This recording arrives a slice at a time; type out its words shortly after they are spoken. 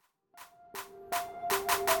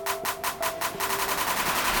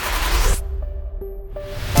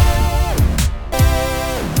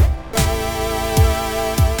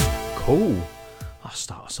Cool. I'll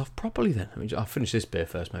start us off properly then. I'll finish this beer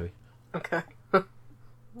first, maybe. Okay.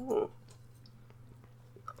 Ooh.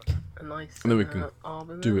 A nice. And then we can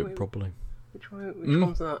arbor do there. it properly. Which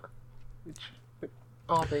one's that? Which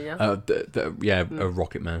arbor? Yeah. A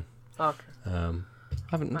Rocket Man. Okay. I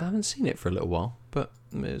haven't seen it for a little while, but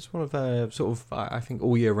it's one of their sort of, I think,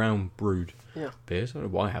 all year round brewed beers. I don't know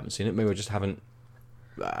why I haven't seen it. Maybe I just haven't.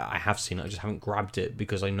 I have seen it. I just haven't grabbed it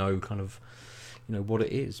because I know kind of, what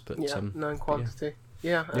it is. But known quantity.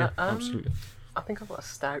 Yeah, absolutely. I think I've got a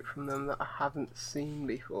stout from them that I haven't seen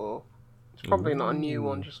before. It's probably not a new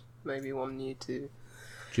one, just maybe one new to Do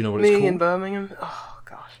you know what me it's called? in Birmingham. Oh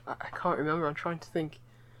gosh, I can't remember. I'm trying to think.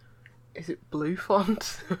 Is it Blue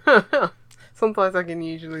Font? Sometimes I can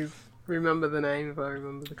usually remember the name if I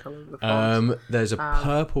remember the colour of the font. There's a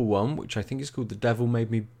purple one, which I think is called The Devil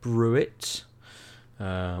Made Me Brew It,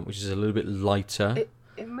 which is a little bit lighter.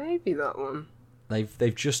 It may be that one.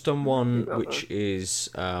 They've just done one which is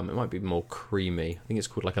it might be more creamy. I think it's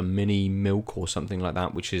called like a mini milk or something like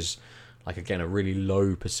that, which is like, again, a really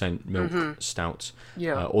low % milk stout.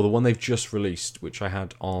 Yeah. Or the one they've just released, which I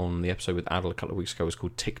had on the episode with Adel a couple of weeks ago, was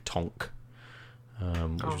called Tick Tonk,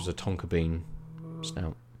 which was a tonka bean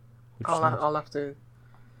stout. I'll have to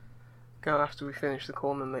go after we finish the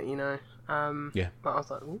call and let you know. Yeah. But I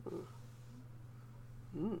was like, ooh.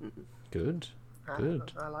 Good.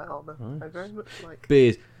 Good. I like Arbor. Nice. I very much like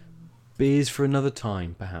Beers for another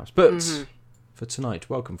time, perhaps. But for tonight,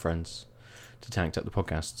 welcome, friends, to Tanked Up the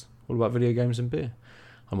podcast, all about video games and beer.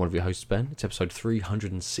 I'm one of your hosts, Ben. It's episode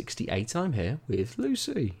 368, and I'm here with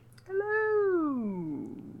Lucy.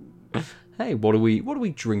 Hello. Hey, what are we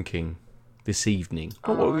drinking this evening?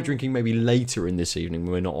 What are we drinking maybe later in this evening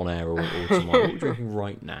when we're not on air or tomorrow? What are we drinking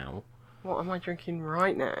right now? What am I drinking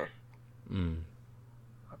right now?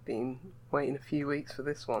 I've been waiting a few weeks for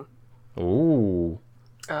this one. Ooh.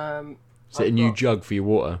 Is it a new jug for your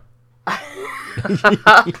water?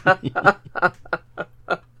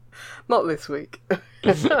 Not this week.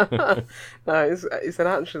 No, it's an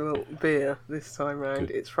actual beer this time round.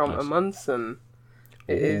 Good. It's from Amundsen.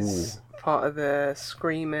 It is part of their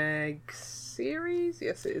Scream Egg series.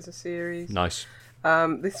 Yes, it is a series. Nice.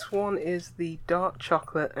 This one is the dark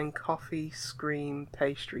chocolate and coffee Scream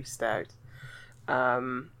pastry stout.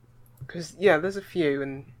 Because there's a few,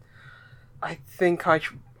 and I think I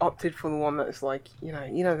opted for the one that's like,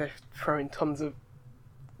 they're throwing tons of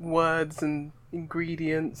words and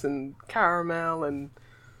ingredients and caramel and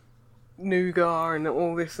nougat and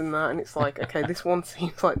all this and that, and it's like, okay, this one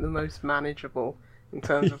seems like the most manageable in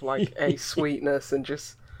terms of like a sweetness and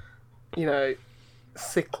just,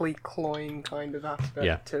 sickly cloying kind of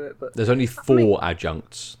aspect to it. But there's only 4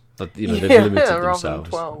 adjuncts. That, they've limited rather themselves.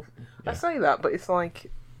 than 12. Yeah. I say that, but it's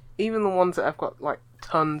like, even the ones that have got like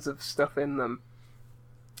tons of stuff in them,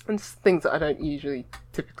 and things that I don't usually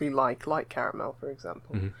typically like caramel, for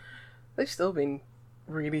example, they've still been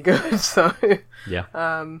really good. So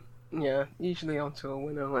usually onto a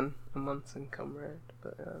winner when a Munson come round.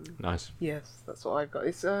 But nice. Yes, that's what I've got.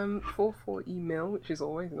 It's 440 ml, which is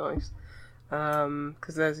always nice,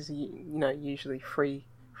 because theirs is usually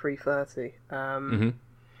 330.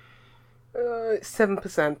 It's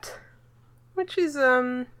 7%, which is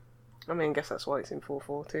I guess that's why it's in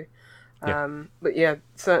 440. But yeah,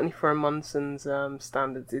 certainly for a Munson's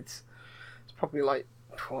standards, it's probably like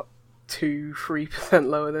 2-3%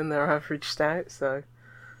 lower than their average stout. So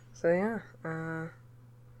yeah.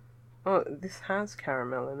 This has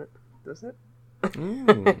caramel in it, does it?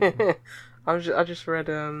 I just read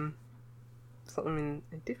something in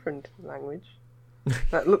a different language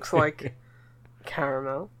that looks like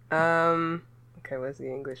caramel. Okay, where's the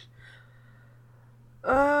English?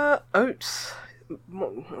 Oats.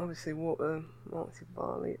 Obviously, water, malted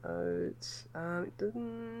barley, oats. It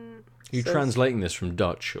doesn't. Are you translating this from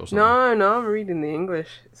Dutch or something? No, I'm reading the English.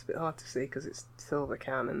 It's a bit hard to see because it's silver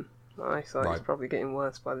can and my eyesight is probably getting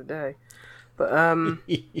worse by the day. But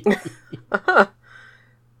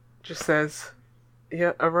just says,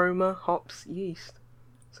 aroma, hops, yeast.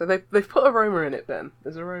 So they've put aroma in it, Ben.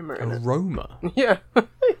 There's aroma in it. Aroma? Yeah. Okay.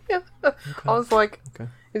 I was like,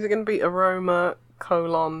 is it going to be aroma,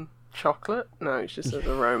 chocolate? No, it's just says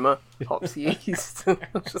aroma, hops, yeast. I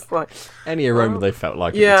was just like... Any aroma they felt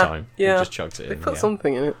like at the time. Yeah. They just chucked it in. They put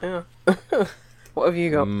something in it, yeah. What have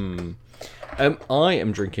you got? I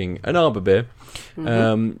am drinking an Arbor beer,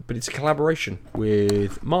 but it's a collaboration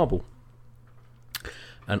with Marble.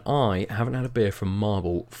 And I haven't had a beer from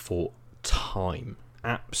Marble for time.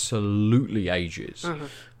 Absolutely ages.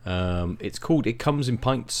 It comes in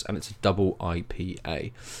pints, and it's a double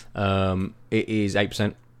IPA. It is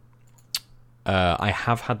 8%. I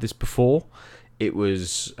have had this before. it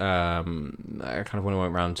was kind of when I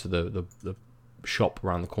went round to the shop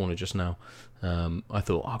around the corner just now. I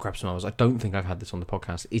thought I'll grab some others. I don't think I've had this on the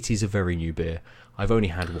podcast. It is a very new beer. I've only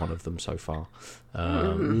had one of them so far.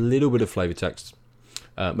 Little bit of flavour text.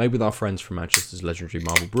 Made with our friends from Manchester's legendary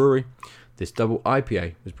Marble Brewery. This double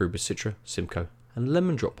IPA was brewed with Citra, Simcoe, and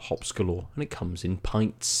Lemon Drop hops galore, and it comes in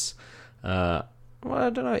pints. Well, I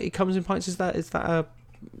don't know. It comes in pints. Is that a?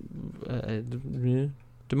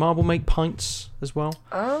 Do Marble make pints as well?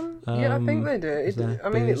 Yeah, I think they do. It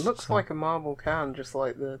looks so. like a Marble can, just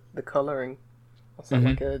like the colouring. What's that,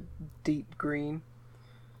 like a deep green?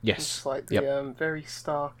 Yes. It's like the very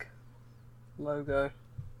stark logo.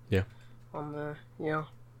 Yeah. On there, yeah.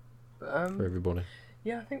 But, for everybody.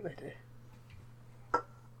 Yeah, I think they do.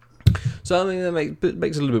 So I mean, that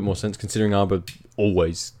makes a little bit more sense considering Arbor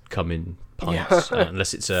always come in pints,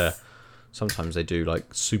 unless it's sometimes they do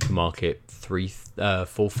like supermarket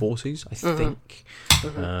 440s, I think.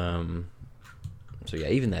 So yeah,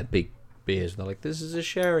 even their big beers, they're like, this is a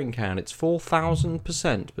sharing can. It's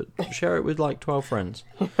 4,000%, but share it with like 12 friends.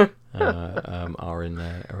 Are in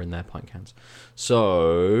their pint cans.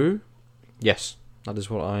 So yes, that is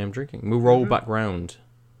what I am drinking. We'll roll back round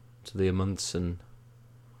to the Amundsen.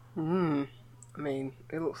 I mean,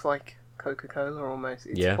 it looks like Coca-Cola almost.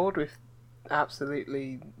 It's poured with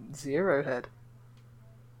absolutely zero head.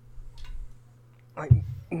 Like,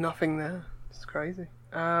 nothing there. It's crazy.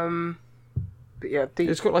 But yeah, deep.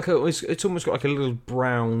 It's got like it's almost got like a little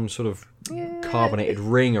brown sort of carbonated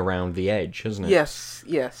ring around the edge, hasn't it?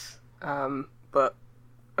 Yes. But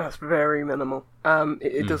that's very minimal.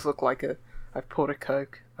 It does look like I've poured a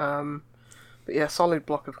Coke. But yeah, solid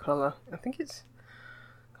block of colour. I think it's...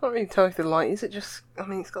 Can't really tell if the light... Is it just... I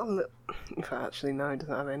mean, it's got a little... In fact, actually, no, it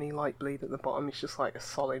doesn't have any light bleed at the bottom. It's just like a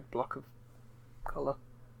solid block of colour.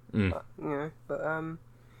 But,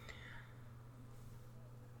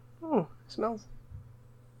 oh, it smells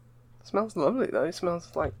lovely, though. It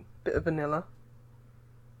smells like a bit of vanilla.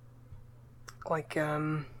 Like,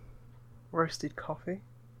 roasted coffee.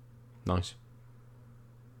 Nice.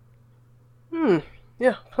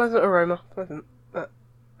 Yeah, pleasant aroma. Pleasant. But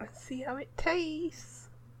let's see how it tastes.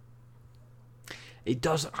 It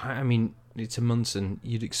does. I mean, it's a Munson.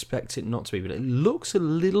 You'd expect it not to be, but it looks a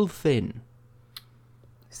little thin.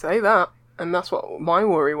 Say that, and that's what my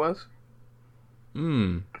worry was.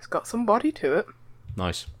 It's got some body to it.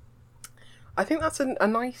 Nice. I think that's a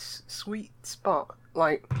nice, sweet spot.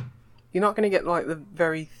 Like, you're not going to get, like, the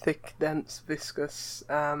very thick, dense, viscous,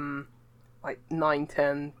 like, 9,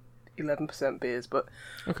 10, 11% beers, but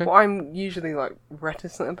what I'm usually, like,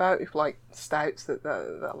 reticent about, if, like, stouts that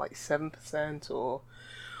are like, 7%, or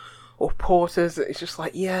porters, it's just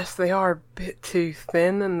like, yes, they are a bit too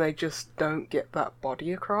thin, and they just don't get that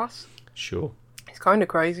body across. Sure. It's kind of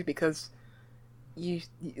crazy, because the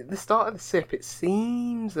start of the sip, it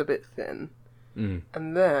seems a bit thin,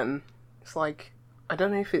 and then it's like, I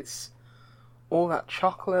don't know if it's all that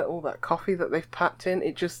chocolate, all that coffee that they've packed in,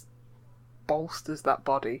 it just bolsters that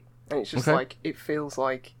body, and it's just like, it feels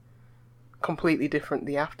like completely different,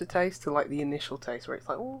 the aftertaste to like the initial taste, where it's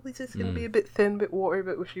like, oh, this is going to be a bit thin, a bit watery, a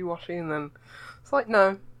bit wishy-washy, and then it's like,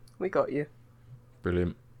 no, we got you.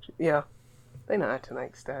 Brilliant. Yeah. They know how to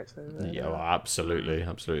make stouts. Yeah, well, absolutely.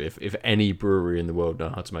 If any brewery in the world know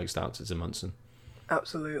how to make stouts, it's a Munson.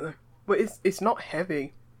 Absolutely. But it's not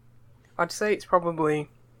heavy. I'd say it's probably...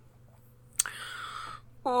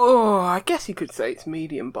 Oh, I guess you could say it's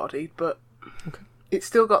medium-bodied, but it's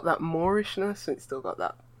still got that moorishness, and it's still got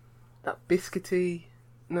that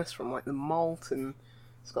biscuitiness from like the malt, and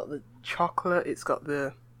it's got the chocolate, it's got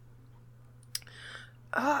the...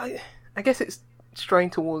 I guess it's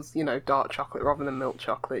strained towards, dark chocolate rather than milk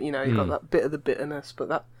chocolate. You've got that bit of the bitterness, but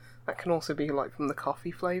that can also be like from the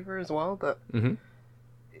coffee flavour as well. But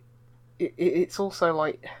it's also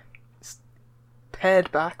like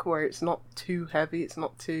pared back where it's not too heavy, it's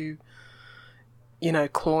not too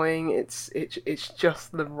cloying. It's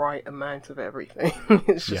just the right amount of everything.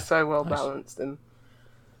 It's just so well balanced, and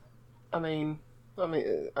I mean,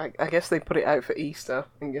 I guess they put it out for Easter.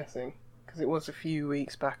 I'm guessing because it was a few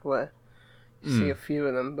weeks back where. See a few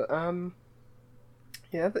of them, but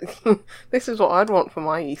yeah, this is what I'd want for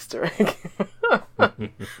my Easter egg.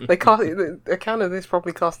 They cost a can of this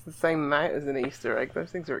probably costs the same amount as an Easter egg.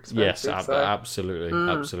 Those things are expensive. Yes,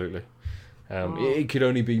 absolutely. It could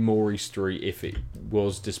only be more Eastery if it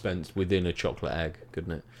was dispensed within a chocolate egg,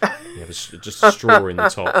 couldn't it? You have just a straw in the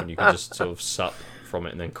top, and you can just sort of sup from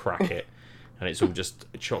it and then crack it, and it's all just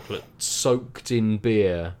chocolate soaked in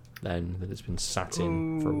beer. Then that it's been sat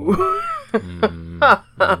in for a while.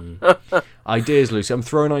 Ideas, Lucy. I'm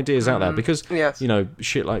throwing ideas out there because, Yes. you know,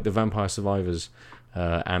 shit like the Vampire Survivors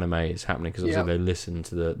anime is happening because obviously they listen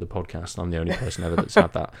to the podcast. I'm the only person ever that's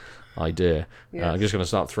had that idea. I'm just going to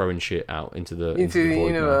start throwing shit out into the void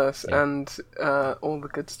universe, now. and all the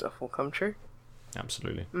good stuff will come true.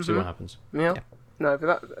 Absolutely. See what happens. Yeah. No,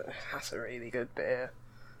 but that's a really good beer.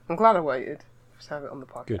 I'm glad I waited to have it on the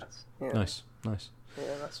podcast. Good. Yeah. Nice. Yeah,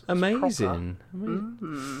 that's Amazing.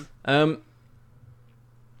 proper.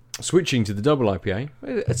 Switching to the double IPA,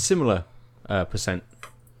 a similar percent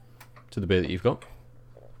to the beer that you've got.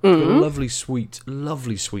 It's got a lovely sweet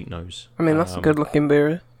nose. I mean, that's a good looking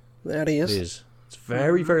beer. That It is. It's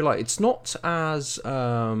very, very light. It's not as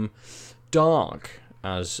dark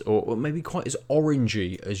as, or maybe quite as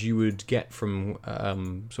orangey as you would get from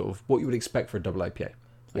sort of what you would expect for a double IPA,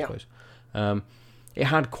 I suppose. It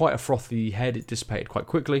had quite a frothy head. It dissipated quite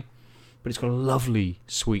quickly, but it's got a lovely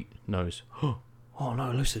sweet nose. Oh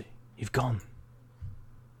no, Lucy, you've gone.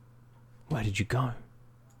 Where did you go?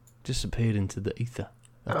 Disappeared into the ether.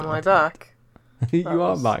 Am I back? You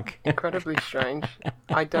are back. Incredibly strange.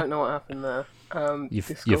 I don't know what happened there.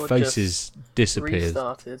 Your face is disappeared.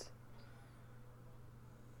 Restarted.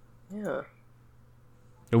 Yeah.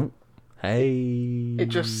 Oh, hey. It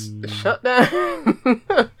just shut down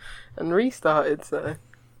and restarted. So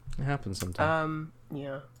it happens sometimes.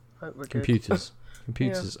 Yeah. Hope we're good.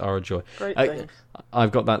 Computers are a joy. Great things.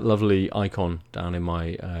 I've got that lovely icon down in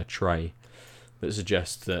my tray that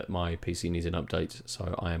suggests that my PC needs an update,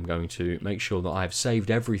 so I am going to make sure that I've saved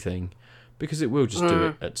everything, because it will just do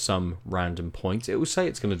it at some random point. It will say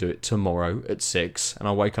it's going to do it tomorrow at 6, and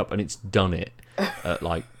I'll wake up and it's done it at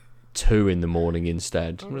like 2 in the morning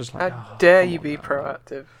instead. I'm just like, how dare you be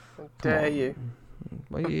proactive? How dare you?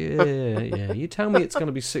 Well, yeah. You tell me it's going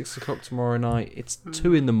to be 6 o'clock tomorrow night. It's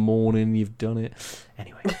 2 in the morning. You've done it.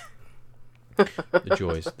 Anyway, the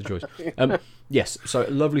joys. Yes. So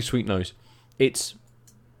lovely sweet nose. It's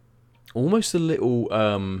almost a little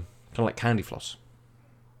kind of like candy floss.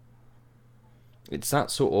 It's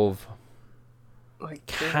that sort of Like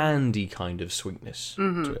candy kind of sweetness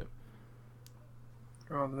to it,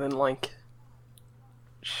 rather than like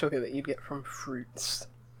sugar that you'd get from fruits.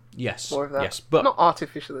 Yes, More of that. yes, but not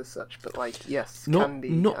artificial as such, but like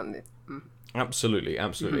candy. Absolutely,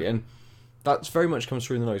 and that's very much comes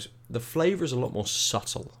through in the nose. The flavour is a lot more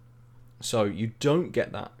subtle, so you don't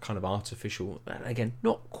get that kind of artificial, and again,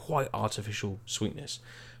 not quite artificial sweetness,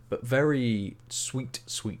 but very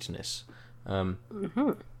sweetness.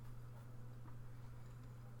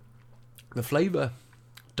 The flavour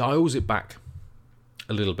dials it back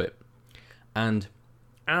a little bit, and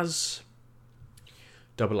as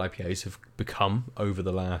double IPAs have become over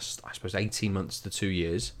the last, I suppose, 18 months to 2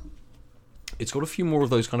 years, it's got a few more of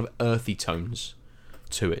those kind of earthy tones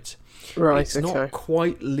to it. Right, it's not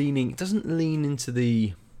quite leaning, it doesn't lean into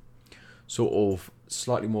the sort of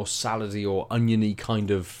slightly more salady or oniony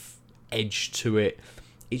kind of edge to it.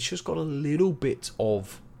 It's just got a little bit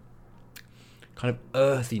of kind of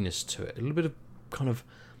earthiness to it, a little bit of kind of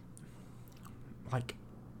like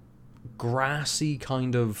grassy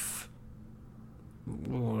kind of,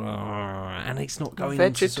 and it's not going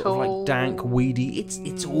into sort of like dank, weedy.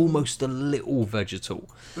 It's almost a little vegetal,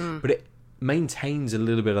 but it maintains a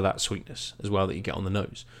little bit of that sweetness as well that you get on the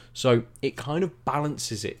nose. So it kind of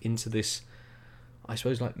balances it into this, I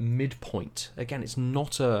suppose, like midpoint. Again, it's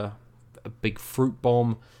not a big fruit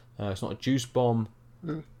bomb. It's not a juice bomb.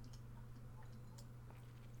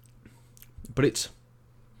 But it's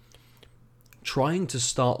trying to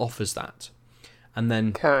start off as that, and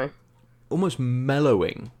then almost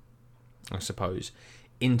mellowing, I suppose,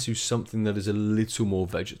 into something that is a little more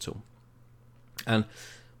vegetal, and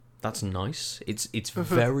that's nice. It's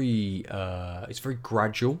very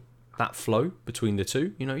gradual, that flow between the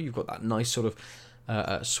two. You know, you've got that nice sort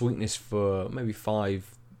of sweetness for maybe 5-8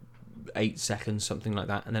 seconds, something like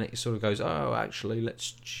that, and then it sort of goes, oh, actually,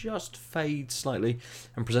 let's just fade slightly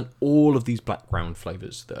and present all of these background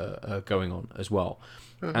flavours that are going on as well.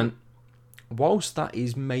 And whilst that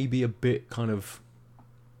is maybe a bit kind of,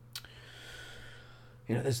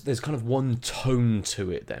 you know, there's kind of one tone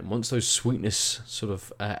to it then. Once those sweetness sort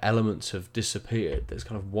of elements have disappeared, there's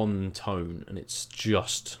kind of one tone, and it's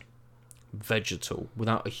just vegetal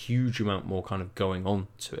without a huge amount more kind of going on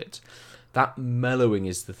to it. That mellowing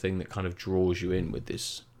is the thing that kind of draws you in with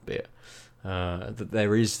this beer. That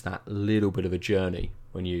there is that little bit of a journey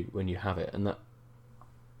when you have it, and that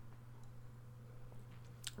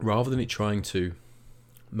rather than it trying to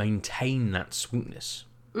maintain that sweetness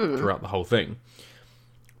throughout the whole thing,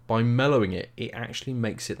 by mellowing it, it actually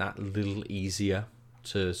makes it that little easier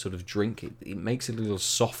to sort of drink. It makes it a little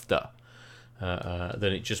softer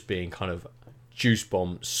than it just being kind of juice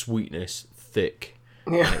bomb, sweetness, thick,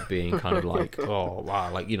 Yeah. and it being kind of like, oh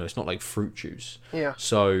wow, like, it's not like fruit juice. Yeah.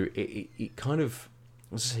 So it kind of,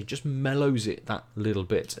 as I say, just mellows it that little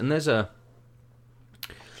bit, and there's a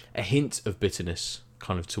hint of bitterness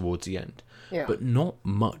kind of towards the end, but not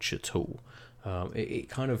much at all. It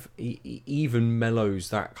kind of even mellows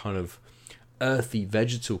that kind of earthy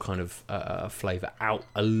vegetal kind of flavour out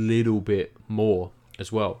a little bit more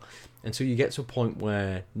as well, until you get to a point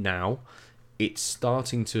where now it's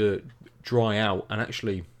starting to dry out and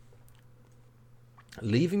actually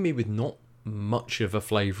leaving me with not much of a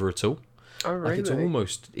flavour at all. Oh, really?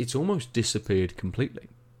 Like it's almost disappeared completely.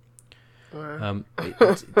 Wow.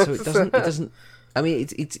 So it doesn't. I mean,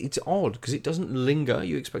 it's odd because it doesn't linger.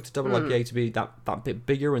 You expect a double IPA to be that bit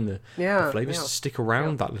bigger and the flavours to stick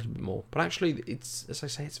around that little bit more. But actually, it's, as I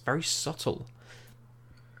say, it's very subtle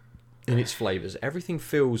in its flavours. Everything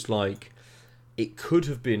feels like it could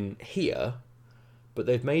have been here, but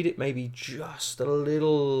they've made it maybe just a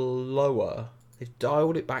little lower. They've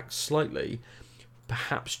dialed it back slightly,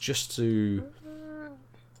 perhaps just to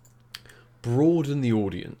broaden the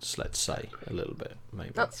audience, let's say, a little bit,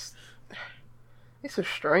 maybe. It's a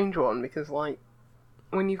strange one, because, like,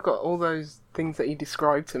 when you've got all those things that you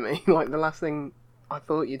described to me, like, the last thing I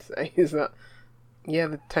thought you'd say is that,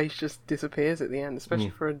 the taste just disappears at the end,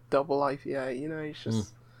 especially for a double IPA, it's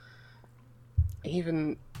just...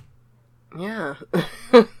 Even... Yeah.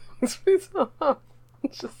 It's bizarre.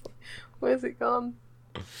 It's just like, where's it gone?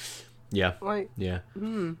 Yeah. Like... Yeah.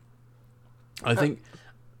 I think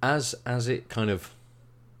as it kind of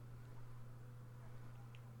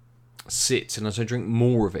sits, and as I drink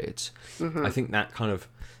more of it, I think that kind of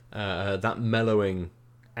that mellowing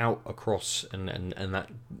out across and that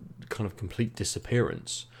kind of complete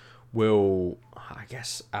disappearance will, I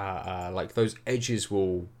guess, like those edges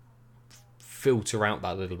will filter out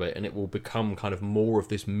that a little bit, and it will become kind of more of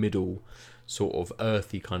this middle sort of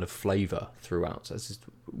earthy kind of flavour throughout. So this is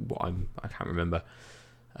what I can't remember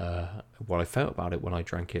what I felt about it when I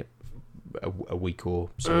drank it a week or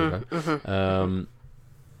so ago.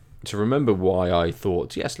 To remember why I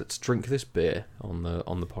thought, yes, let's drink this beer on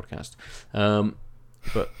the podcast.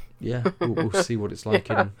 But yeah, we'll see what it's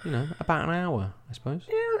like in about an hour, I suppose.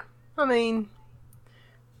 Yeah, I mean,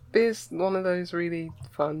 beer's one of those really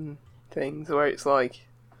fun things where it's like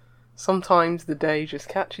sometimes the day just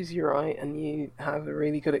catches you right, and you have a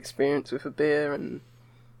really good experience with a beer, and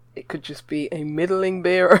it could just be a middling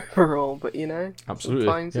beer overall, but absolutely,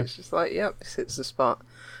 sometimes it's just like, this hits the spot.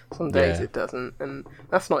 Some days it doesn't, and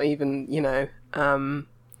that's not even,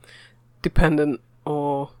 dependent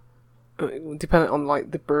on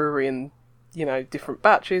like the brewery and, different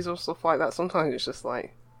batches or stuff like that. Sometimes it's just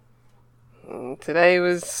like, today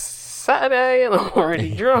was Saturday and I'm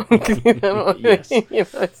already drunk. Yes.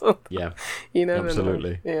 Yeah.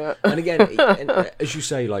 Absolutely. Yeah. And again, as you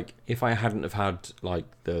say, like, if I hadn't have had like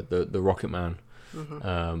the Rocket Man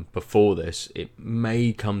before this, it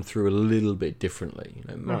may come through a little bit differently.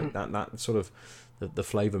 It might, that sort of the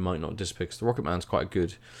flavour might not disappear, because the Rocket Man's quite a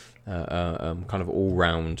good kind of all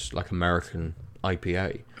round like American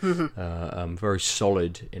IPA. Very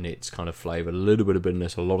solid in its kind of flavour, a little bit of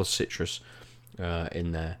bitterness, a lot of citrus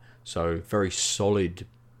in there. So very solid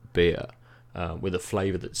beer with a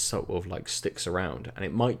flavour that sort of like sticks around, and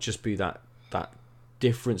it might just be that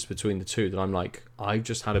difference between the two that I'm like, I've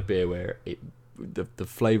just had a beer where the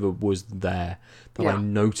flavour was there, that I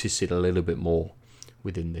notice it a little bit more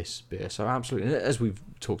within this beer. So absolutely, as we've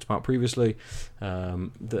talked about previously,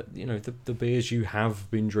 that the beers you have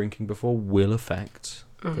been drinking before will affect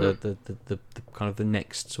the kind of the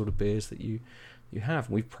next sort of beers that you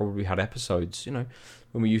have. We've probably had episodes,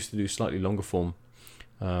 when we used to do slightly longer form,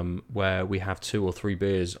 where we have 2 or 3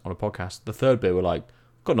 beers on a podcast. The third beer, we're like,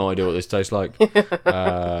 got no idea what this tastes like.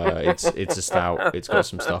 It's a stout. It's got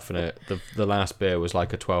some stuff in it. The last beer was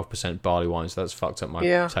like a 12% barley wine, so that's fucked up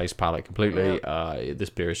my taste palate completely. This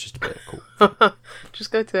beer is just a bit cool.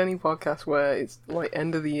 Just go to any podcast where it's like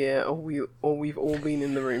end of the year, or we've all been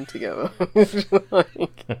in the room together.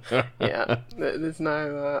 There's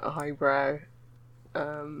no highbrow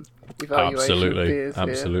evaluation of beers.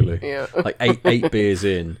 Absolutely. Here. Like eight beers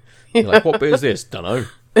in. You're like, what beer is this? Dunno.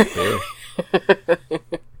 Beer.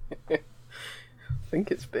 I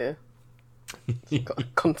think it's beer. It's got a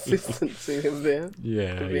consistency in beer.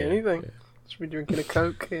 Yeah. Could be anything. Should be drinking a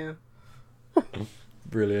Coke here.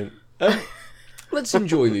 Brilliant. Let's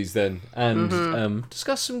enjoy these then, and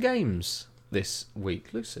discuss some games this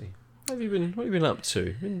week. Lucy, what have you been up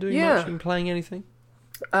to? Been doing much? Been playing anything?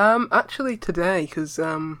 Actually today, because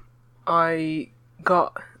I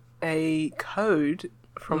got a code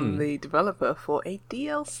from the developer for a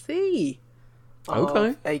DLC of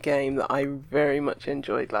Okay. a game that I very much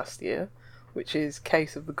enjoyed last year, which is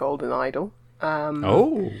Case of the Golden Idol.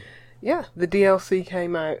 Oh. Yeah, the DLC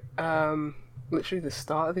came out literally the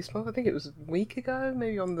start of this month. I think it was a week ago,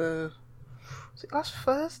 maybe on the... Was it last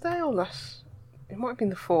Thursday or last... It might have been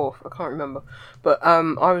the 4th, I can't remember. But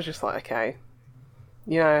I was just like, okay,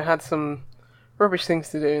 I had some rubbish things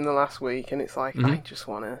to do in the last week, and it's like, I just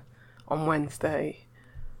want to, on Wednesday...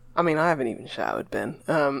 I mean, I haven't even showered, Ben.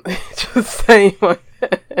 Just stay in my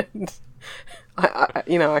bed. I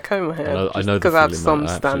comb my hair just because I have some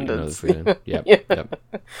standards. Yep.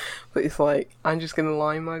 But it's like, I'm just going to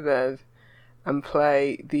lie in my bed and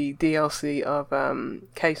play the DLC of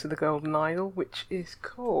Case of the Golden Idol, which is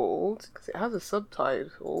called, because it has a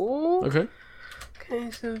subtitle. Okay.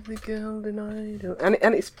 Case of the Golden Idol. And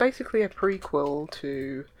it's basically a prequel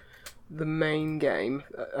to the main game,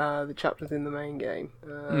 the chapters in the main game.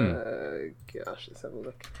 Gosh, let's have a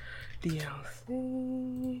look.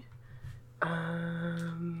 DLC.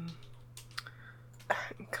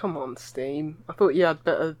 Come on, Steam. I thought you had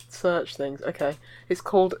better search things. Okay, it's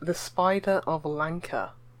called The Spider of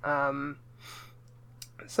Lanka.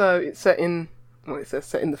 So it's set in, it says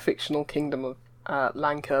set in the fictional kingdom of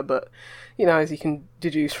Lanka, but as you can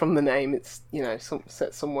deduce from the name, it's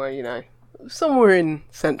set somewhere somewhere in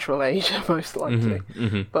Central Asia, most likely.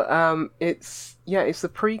 But it's the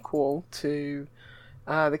prequel to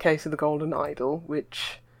The Case of the Golden Idol,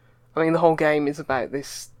 which, I mean, the whole game is about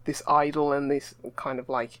this idol and this kind of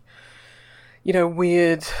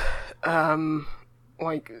weird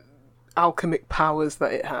alchemic powers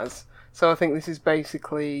that it has. So I think this is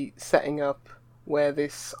basically setting up where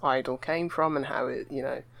this idol came from and how it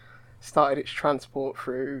started its transport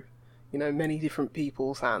through many different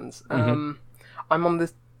people's hands. I'm on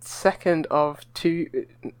the second of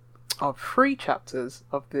 3 chapters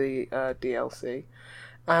of the DLC,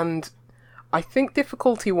 and I think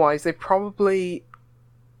difficulty-wise, they're probably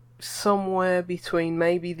somewhere between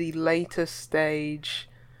maybe the later stage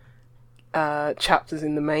chapters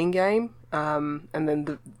in the main game, and then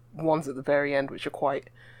the ones at the very end, which are quite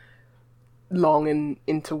long and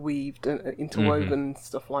interweaved and interwoven and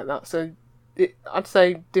stuff like that. So I'd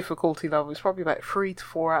say difficulty level is probably about 3 to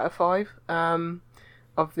 4 out of 5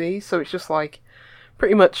 of these. So it's just like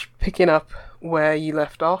pretty much picking up where you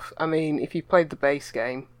left off. I mean, if you played the base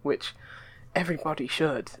game, which everybody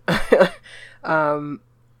should,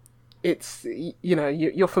 it's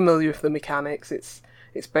you're familiar with the mechanics. It's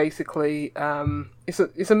basically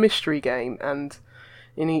it's a mystery game, and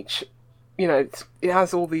in each it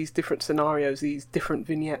has all these different scenarios, these different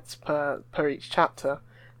vignettes per each chapter.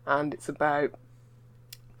 And it's about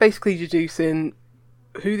basically deducing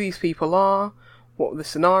who these people are, what the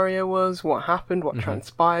scenario was, what happened, what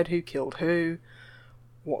transpired, who killed who,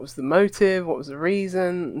 what was the motive, what was the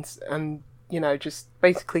reason, and just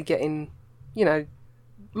basically getting,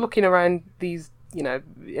 looking around these,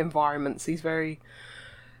 environments,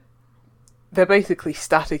 they're basically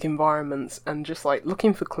static environments, and just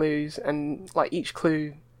looking for clues, and each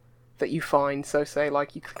clue that you find, so say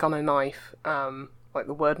you click on a knife,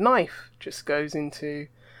 the word knife just goes into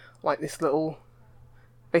this little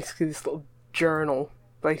journal,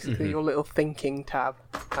 basically your little thinking tab,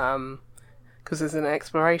 because there's an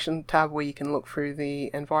exploration tab where you can look through the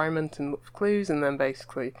environment and look for clues, and then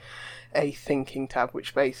basically a thinking tab,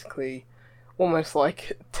 which basically almost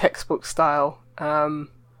like textbook style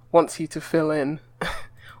wants you to fill in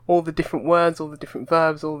all the different words, all the different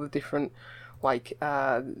verbs, all the different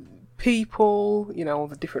people, all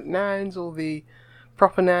the different nouns, all the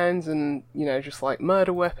proper nouns, and just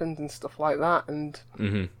murder weapons and stuff like that, and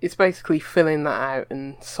it's basically filling that out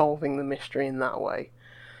and solving the mystery in that way.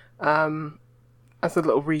 As a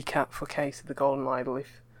little recap for Case of the Golden Idol,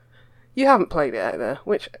 if you haven't played it out there,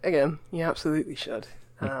 which again you absolutely should,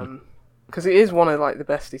 because it is one of the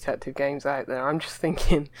best detective games out there. I'm just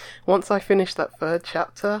thinking, once I finish that 3rd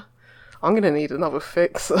chapter, I'm going to need another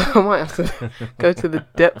fix. I might have to go to the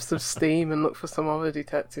depths of Steam and look for some other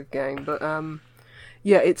detective game, but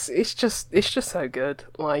yeah, it's just so good.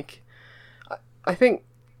 I think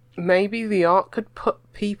maybe the art could put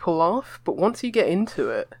people off, but once you get into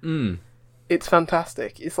it, it's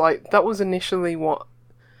fantastic. It's that was initially what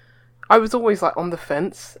I was always on the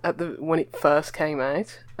fence when it first came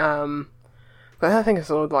out. But I think I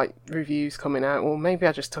saw reviews coming out. Well, maybe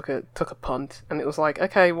I just took a punt, and it was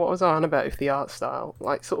okay, what was I on about with the art style?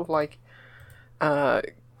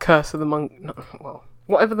 Curse of the Monk.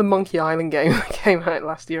 Whatever the Monkey Island game that came out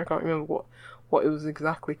last year, I can't remember what it was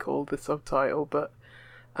exactly called, the subtitle, but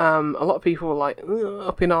A lot of people were like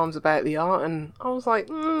up in arms about the art, and I was like,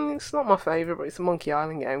 it's not my favourite, but it's a Monkey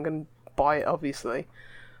Island game. I'm going to buy it, obviously.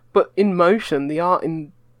 But in motion, the art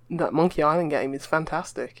in that Monkey Island game is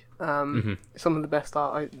fantastic. Some of the best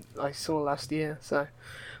art I saw last year. So,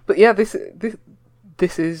 but yeah, this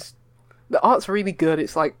is, the art's really good.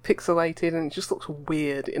 It's like pixelated and it just looks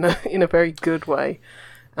weird in a very good way.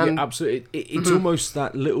 And, yeah, absolutely. It's almost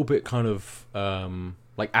that little bit kind of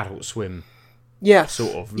like Adult Swim. Yes.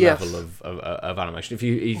 Sort of level of animation. If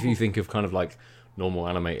you think of kind of like normal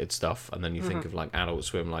animated stuff, and then you think of like Adult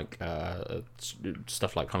Swim, like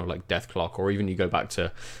stuff like kind of like Death Clock, or even you go back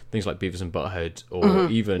to things like Beavis and Butthead, or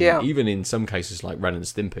even in some cases like Ren and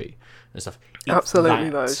Stimpy and stuff. Absolutely,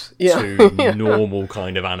 those. To normal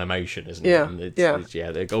kind of animation, isn't it? Yeah. And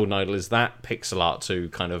the Golden Idol is that pixel art to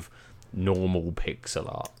kind of normal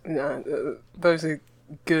pixel art. Yeah, those are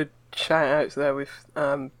good shout outs there with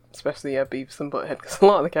especially Beavis and Butthead, because a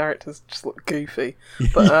lot of the characters just look goofy.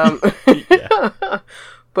 But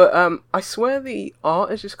but I swear the art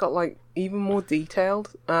has just got like even more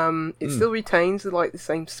detailed. It still retains like the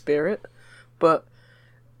same spirit, but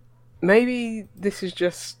maybe this is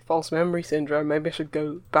just false memory syndrome. Maybe I should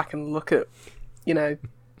go back and look at, the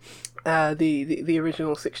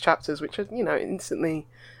original 6 chapters, which are instantly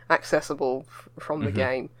accessible from the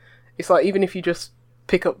game. It's like even if you just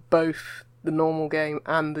pick up both the normal game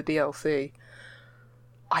and the DLC,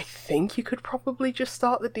 I think you could probably just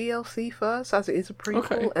start the DLC first, as it is a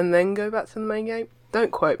prequel, and then go back to the main game. Don't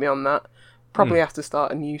quote me on that. Probably have to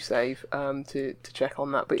start a new save to check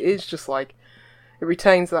on that. But it is just like, it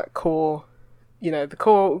retains that core, the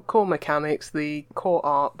core mechanics, the core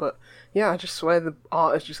art. But yeah, I just swear the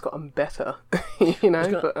art has just gotten better.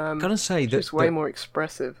 Gonna say it's just way more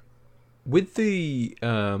expressive. With the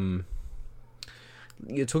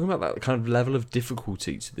you're talking about that kind of level of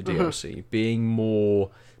difficulty to the DLC being more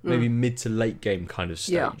maybe mid to late game kind of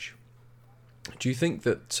stage. Yeah. Do you think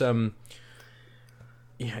that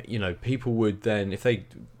people would then, if they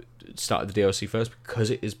started the DLC first, because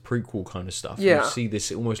it is prequel kind of stuff, you see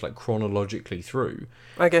this almost like chronologically through?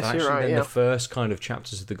 I guess you're right. Then the first kind of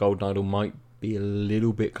chapters of the Golden Idol might be a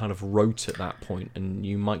little bit kind of rote at that point, and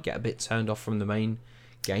you might get a bit turned off from the main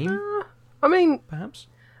game. I mean, perhaps.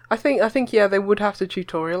 I think they would have to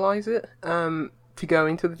tutorialize it to go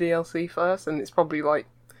into the DLC first, and it's probably like,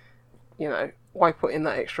 why put in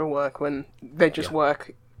that extra work when they just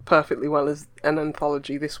work perfectly well as an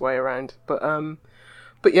anthology this way around. But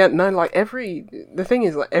yeah, no, like the thing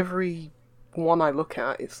is, like every one I look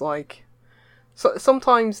at, it's like, so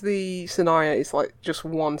sometimes the scenario is like just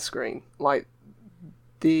one screen. Like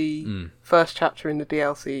the first chapter in the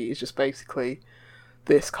DLC is just basically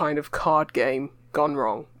this kind of card game gone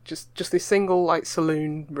wrong. Just this single like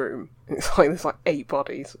saloon room. It's like there's like 8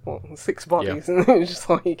 bodies or 6 bodies, and it's just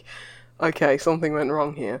like, okay, something went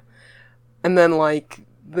wrong here. And then like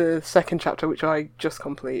the second chapter, which I just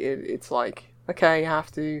completed, it's like, okay, you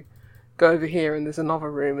have to go over here, and there's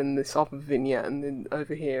another room, and this other vignette, and then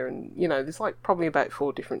over here, and there's like probably about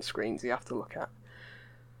 4 different screens you have to look at.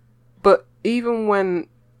 But even when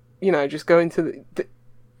just go into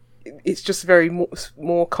it's just very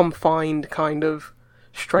more confined kind of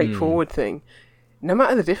straightforward thing. No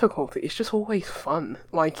matter the difficulty, it's just always fun.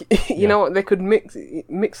 Like you know what, they could mix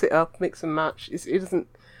it up, mix and match. It isn't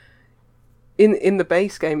in the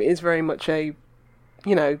base game. It is very much a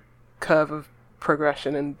curve of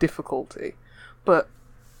progression and difficulty, but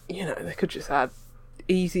they could just add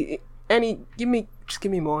easy.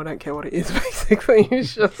 Give me more. I don't care what it is. Basically,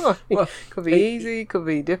 it's just like, could be easy, could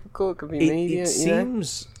be difficult, could be medium. It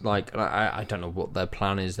seems like I don't know what their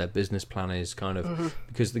plan is, their business plan is, kind of,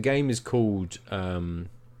 because the game is called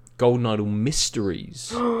Golden Idol Mysteries: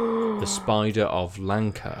 The Spider of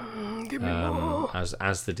Lanka,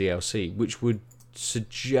 as the DLC, which would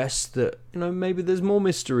suggest that maybe there's more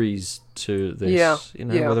mysteries to this.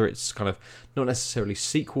 Whether it's kind of not necessarily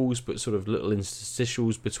sequels, but sort of little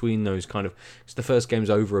interstitials between those kind of. Because the first game's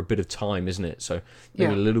over a bit of time, isn't it? So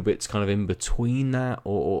maybe a little bit's kind of in between that,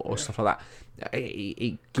 or stuff like that.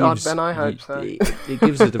 It gives, God, Ben, I hope so. It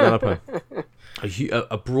gives the developer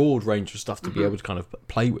a broad range of stuff to be able to kind of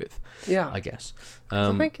play with. Yeah, I guess.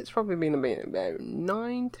 I think it's probably been about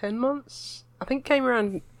 9-10 months. I think it came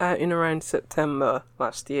around in around September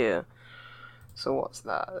last year. So what's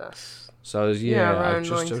that? That's I was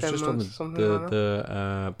just on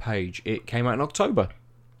the page. It came out in October.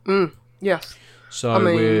 Yes. So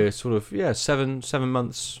we're sort of 7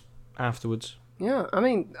 months afterwards. Yeah, I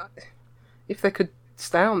mean, if they could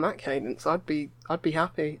stay on that cadence, I'd be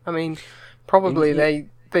happy. I mean, probably they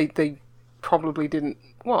probably didn't.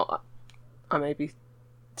 Well, I may be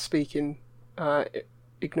speaking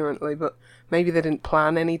ignorantly, but maybe they didn't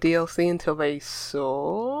plan any DLC until they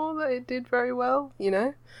saw that it did very well, you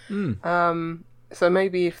know? So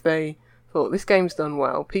maybe if they thought, this game's done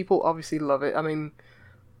well, people obviously love it. I mean,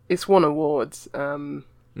 it's won awards. You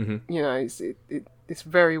know, it's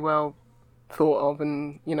very well thought of,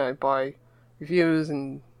 and, you know, by reviewers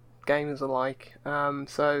and gamers alike.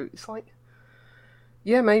 So it's like,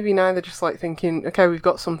 yeah, maybe now they're just like thinking, okay, we've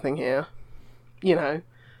got something here, you know,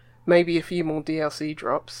 maybe a few more DLC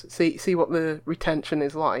drops, see what the retention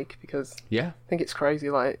is like, because I think it's crazy,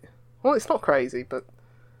 like, well, it's not crazy, but,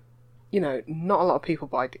 you know, not a lot of people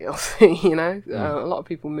buy DLC, you know, a lot of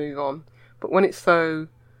people move on, but when it's so,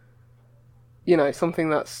 you know, something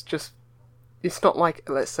that's just, it's not like,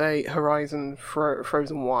 let's say, Horizon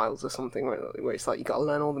Frozen Wilds or something, where it's like you got to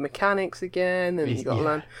learn all the mechanics again, and you got to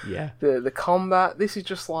learn the combat. This is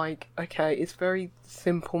just like, okay, it's very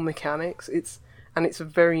simple mechanics. It's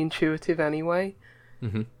very intuitive anyway.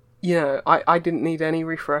 You know, I didn't need any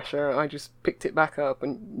refresher. I just picked it back up,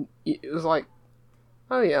 and it was like,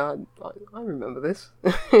 oh yeah, I remember this.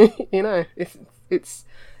 You know, it's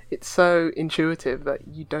so intuitive that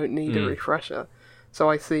you don't need a refresher. So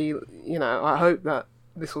I see, you know, I hope that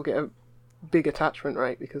this will get a big attachment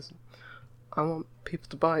rate, because I want people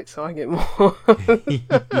to buy it so I get more.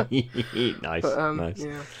 Nice, but, nice.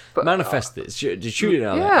 Yeah. But, manifest it. Shoot it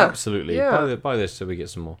out there. Absolutely. Buy this so we get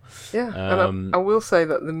some more. Yeah, and I will say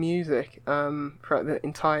that the music throughout the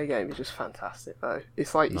entire game is just fantastic, though.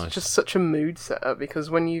 It's like, it's just such a mood setter, because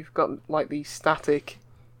when you've got, like, these static,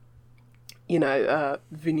 you know,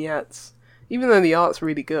 vignettes, even though the art's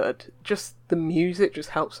really good, just the music just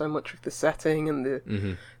helps so much with the setting and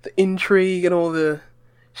the intrigue and all the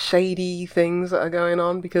shady things that are going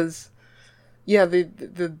on. Because, yeah,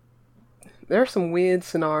 there are some weird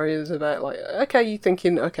scenarios about, like, okay, you're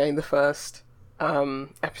thinking, okay, in the first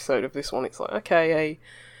episode of this one, it's like, okay,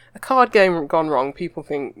 a card game gone wrong. People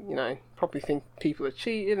think, you know, probably think people are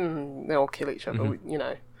cheating and they all kill each other. You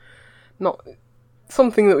know, not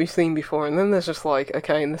something that we've seen before. And then there's just like,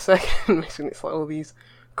 okay, in the second mission, it's like all these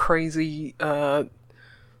crazy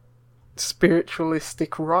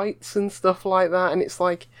spiritualistic rites and stuff like that, and it's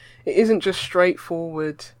like, it isn't just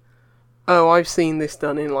straightforward, oh, I've seen this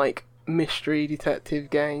done in like mystery detective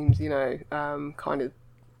games, you know, kind of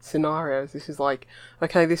scenarios. This is like,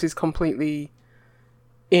 okay, this is completely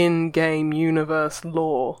in-game universe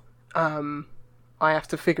lore. I have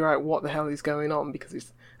to figure out what the hell is going on, because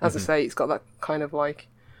it's, as I say, it's got that kind of like,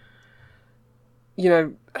 you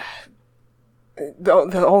know,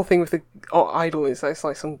 the whole thing with the idol is it's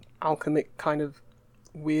like some alchemic kind of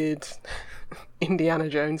weird Indiana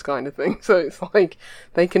Jones kind of thing. So it's like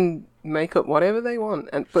they can make up whatever they want,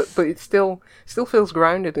 and but it still feels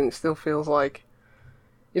grounded, and it still feels like,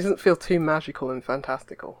 it doesn't feel too magical and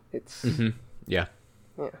fantastical. It's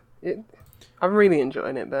I'm really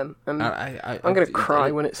enjoying it, Ben, and I'm going to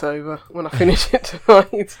cry when it's over, when I finish it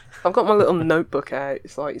tonight. I've got my little notebook out.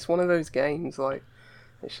 It's like, it's one of those games, like,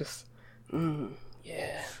 it's just,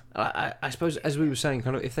 yeah. I suppose, as we were saying,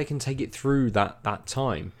 kind of, if they can take it through that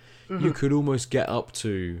time, you could almost get up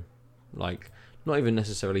to, like, not even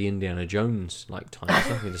necessarily Indiana Jones like time. It's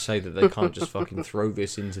nothing to say that they can't just fucking throw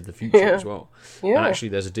this into the future as well. Yeah. And actually,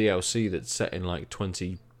 there's a DLC that's set in like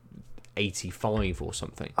 2085 or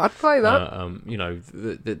something. I'd play that. You know,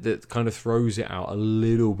 that kind of throws it out a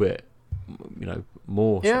little bit, you know,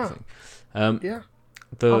 more something. Yeah.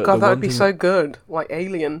 Oh god, that would be so good. Like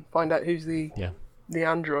Alien, find out who's the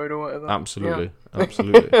android or whatever. Absolutely,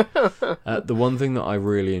 absolutely. The one thing that I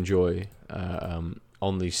really enjoy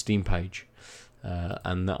on the Steam page,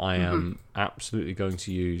 and that I am absolutely going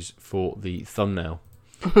to use for the thumbnail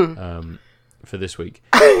for this week,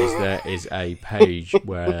 is there is a page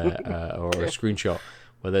where, or a screenshot,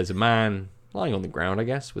 where there's a man lying on the ground, I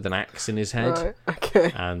guess, with an axe in his head. Right,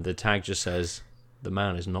 okay. And the tag just says, "The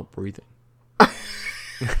man is not breathing."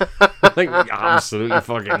 Like, absolutely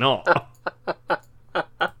fucking not.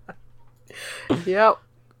 Yep.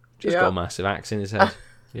 Just got a massive axe in his head.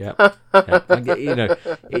 Yeah. I get, you know,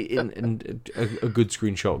 and a good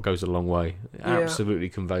screenshot goes a long way. It absolutely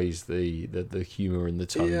conveys the humour and the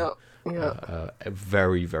tone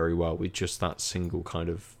very, very well with just that single kind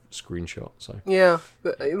of screenshot. So yeah,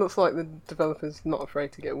 but it looks like the developer's not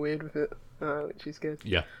afraid to get weird with it, which is good.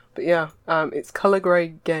 Yeah. But yeah, it's Colour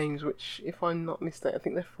Grade Games, which, if I'm not mistaken, I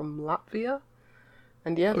think they're from Latvia.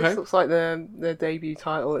 And yeah, this looks like their debut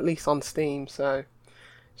title, at least on Steam, so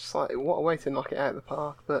it's like, what a way to knock it out of the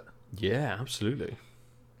park. But yeah, absolutely.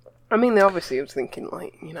 I mean, they obviously was thinking,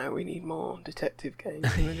 like, you know, we need more detective games,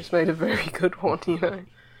 and they just made a very good one, you know.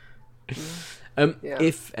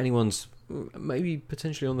 If anyone's maybe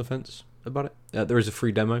potentially on the fence about it. There is a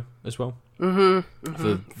free demo as well for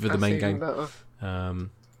the main game.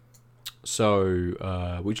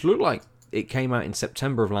 Which looked like it came out in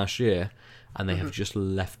September of last year, and they have just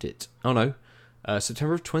left it. Oh no,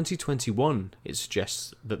 September of 2021. It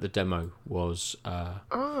suggests that the demo was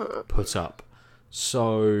put up.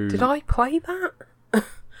 So did I play that?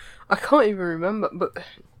 I can't even remember. But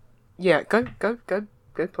yeah, go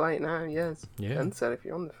play it now. Yes, yeah. Ben said if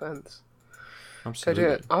you're on the fence. Absolutely. Go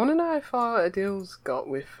do it. I want to know how far Adil's got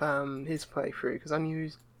with his playthrough, because I knew he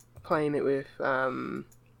was playing it with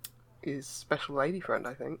his special lady friend,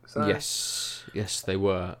 I think. So. Yes, they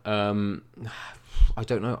were. I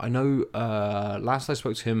don't know. I know last I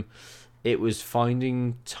spoke to him, it was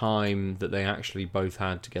finding time that they actually both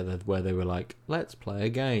had together where they were like, let's play a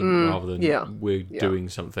game, rather than we're doing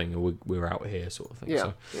something or we're out here sort of thing.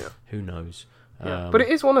 So who knows? Yeah. But it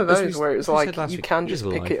is one of those where it's like you week, can just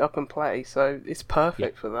pick it up and play, so it's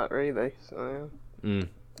perfect for that, really. So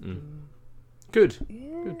Good.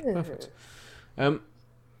 Yeah. Good. Perfect.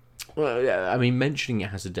 Well, yeah, I mean, mentioning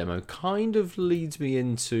it has a demo kind of leads me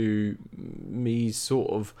into me sort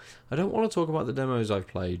of... I don't want to talk about the demos I've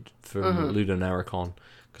played from Ludonarracon,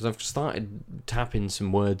 because I've started tapping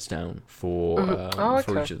some words down for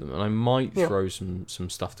each of them, and I might throw some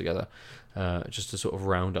stuff together just to sort of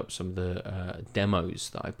round up some of the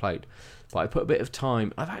demos that I played. But I put a bit of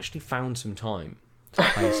time... I've actually found some time to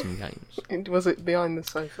play some games. Was it behind the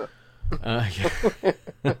sofa?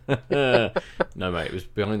 No, mate, it was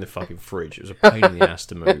behind the fucking fridge. It was a pain in the ass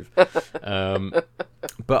to move.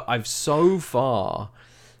 But I've so far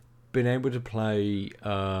been able to play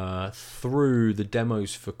through the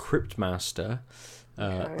demos for Cryptmaster,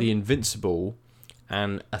 the Invincible,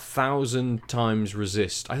 and 1,000 times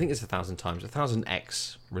Resist. I think it's 1,000 times,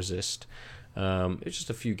 1,000x Resist. It's just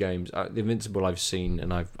a few games. The Invincible I've seen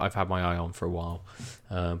and I've had my eye on for a while,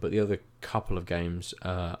 but the other couple of games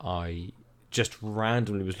I just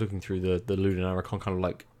randomly was looking through the Ludonarracon kind of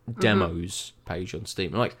like demos page on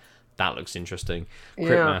Steam, and like, that looks interesting.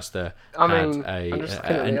 Cryptmaster had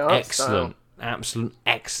an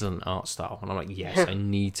excellent art style, and I'm like, yes, I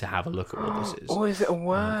need to have a look at what this is. Or is it a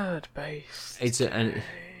word based? It's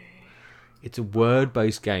a word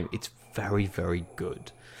based game. It's very, very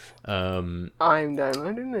good. I'm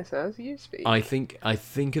downloading this as you speak. I think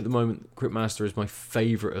at the moment Cryptmaster is my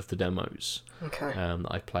favourite of the demos that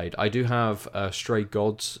I've played. I do have Stray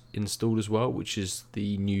Gods installed as well, which is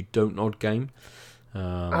the new Don't Nod game, which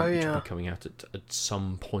will be coming out at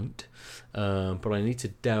some point. But I need to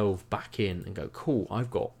delve back in and go, cool,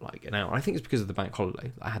 I've got like an hour. I think it's because of the bank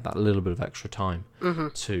holiday. I had that little bit of extra time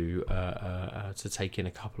to take in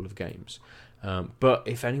a couple of games. But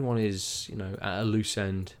if anyone is, at a loose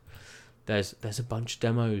end, there's a bunch of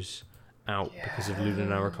demos out because of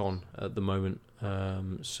Ludonarracon at the moment.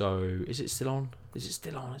 So is it still on? It's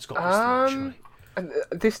got to be still on, surely.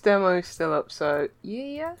 This demo is still up, so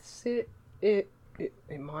yes, it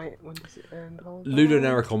might. When does it end?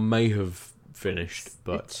 Ludonarracon may have finished,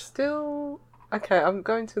 but it's still okay. I'm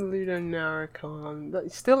going to Ludonarracon.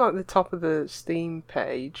 It's still at the top of the Steam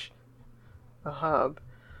page, the hub.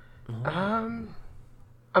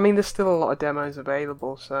 I mean, there's still a lot of demos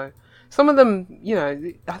available, so some of them,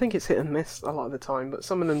 I think it's hit and miss a lot of the time, but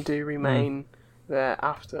some of them do remain there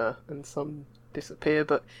after, and some disappear.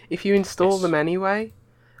 But if you install them anyway,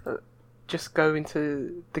 just go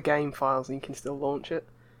into the game files and you can still launch it,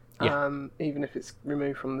 even if it's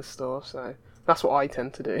removed from the store. So that's what I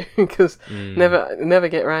tend to do, because never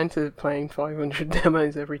get around to playing 500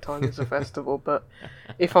 demos every time there's a festival. But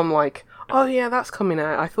if I'm like, oh yeah, that's coming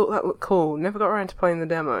out, I thought that looked cool, never got around to playing the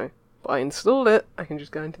demo, but I installed it, I can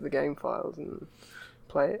just go into the game files and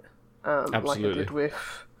play it. Like I did with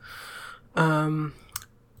Neon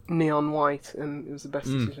White, and it was the best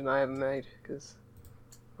decision I ever made, because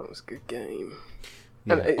that was a good game.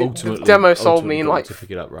 Yeah, and the demo sold me in like to pick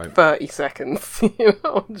it up, right? 30 seconds.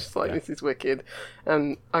 I'm just like, this is wicked,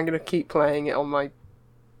 and I'm going to keep playing it on my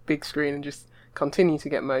big screen and just continue to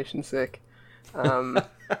get motion sick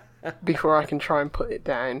before I can try and put it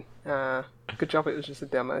down. Good job it was just a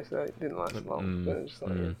demo, so it didn't last long. But it was just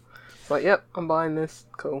like, it's like, yep, I'm buying this.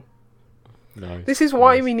 Cool. Nice. This is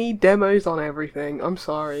why we need demos on everything. I'm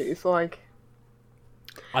sorry. It's like,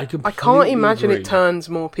 I can't imagine it turns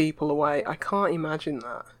more people away. I can't imagine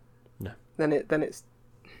that. No. Then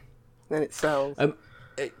it sells.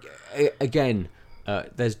 Again,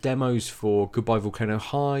 there's demos for Goodbye Volcano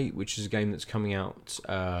High, which is a game that's coming out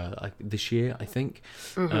this year, I think.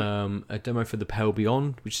 A demo for The Pale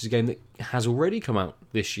Beyond, which is a game that has already come out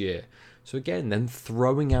this year. So again, then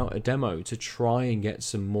throwing out a demo to try and get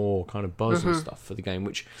some more kind of buzz and stuff for the game,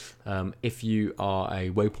 which if you are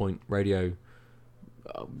a Waypoint Radio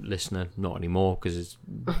listener, not anymore because it's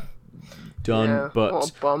done, but what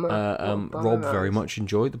a bummer. What a bummer Rob that very is. much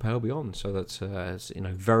enjoyed The Pale Beyond, so that's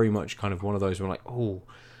very much kind of one of those where like, oh,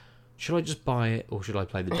 should I just buy it or should I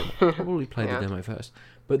play the demo? Probably play the demo first.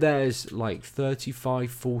 But there's like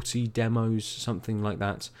 35, 40 demos, something like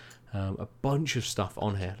that. A bunch of stuff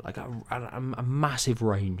on here, like a massive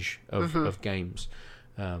range of games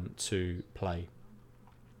to play.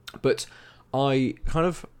 But I kind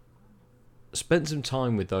of spent some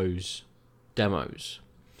time with those demos,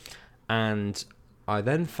 and I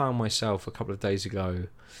then found myself a couple of days ago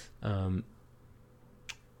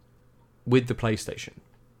with the PlayStation,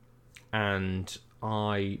 and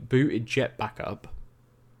I booted Jet back up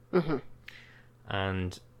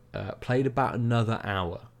and played about another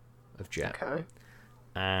hour of Jet. Okay.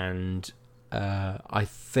 And I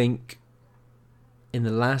think in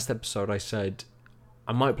the last episode I said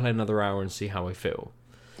I might play another hour and see how I feel.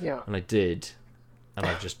 Yeah. And I did, and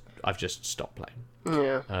I've just stopped playing.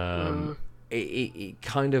 Yeah. It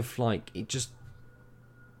kind of like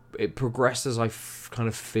it progressed as I kind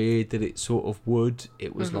of feared that it sort of would.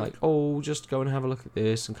 It was like, oh, just go and have a look at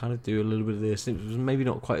this and kind of do a little bit of this. It was maybe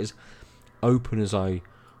not quite as open as I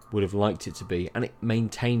would have liked it to be, and it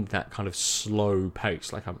maintained that kind of slow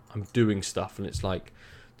pace. Like I'm doing stuff and it's like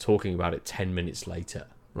talking about it 10 minutes later.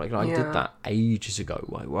 Like I did that ages ago.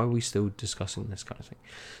 Why are we still discussing this kind of thing?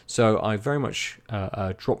 So I very much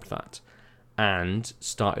dropped that and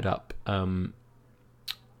started up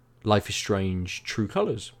Life is Strange True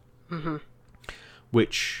Colors,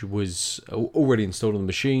 which was already installed on the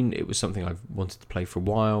machine. It was something I've wanted to play for a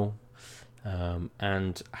while,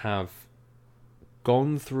 and have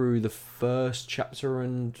gone through the first chapter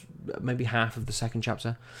and maybe half of the second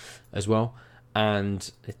chapter as well.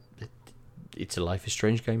 And it's a Life is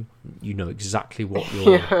Strange game. You know exactly what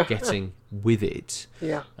you're getting with it.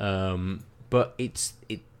 Yeah. But it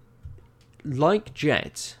like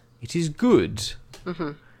Jet, it is good,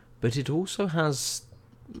 but it also has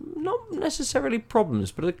not necessarily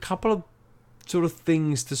problems, but a couple of sort of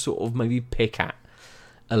things to sort of maybe pick at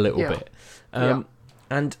a little bit.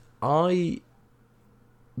 And I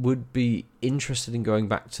would be interested in going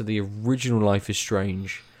back to the original Life is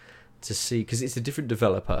Strange to see, because it's a different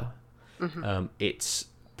developer. It's,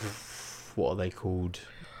 what are they called?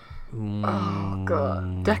 Oh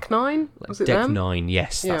god, Deck 9? Was it Deck them? 9,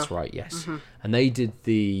 yes, that's right, yes. And they did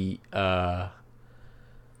the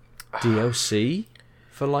DLC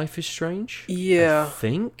for Life is Strange. Yeah. I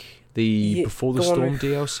think the Before the the one Storm with-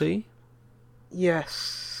 DLC.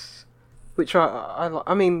 Yes. Which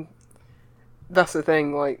I mean, that's the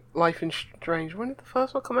thing, like, Life is Strange, when did the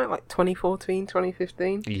first one come out? Like 2014,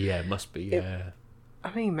 2015? Yeah, it must be, yeah.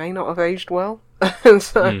 I mean, may not have aged well.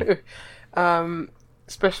 So,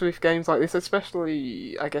 especially with games like this,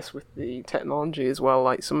 especially, I guess, with the technology as well,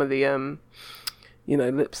 like some of the,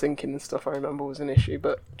 lip syncing and stuff I remember was an issue,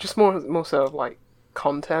 but just more so of, like,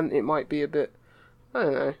 content, it might be a bit, I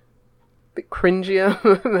don't know, a bit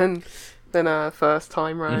cringier than a first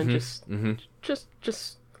time round. Just,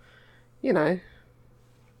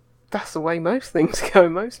 that's the way most things go.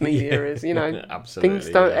 Most media is, Absolutely, things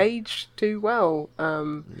don't age too well.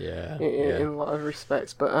 In a lot of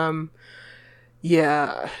respects, but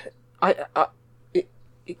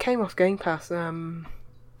it came off Game Pass.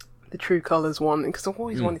 The True Colors one, because I've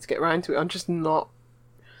always wanted to get around to it. I'm just not.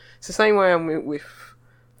 It's the same way I'm with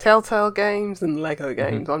Telltale games and Lego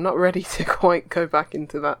games. I'm not ready to quite go back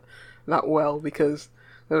into that well, because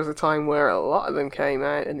there was a time where a lot of them came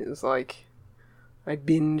out and it was like I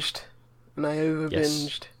binged and I over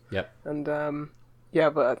binged. Yep. And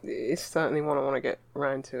but it's certainly one I want to get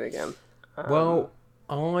around to again. Well,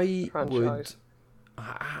 I franchise.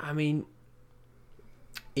 I mean,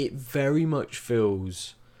 it very much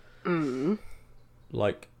feels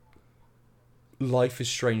like Life is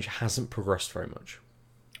Strange hasn't progressed very much.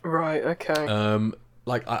 Right. Okay.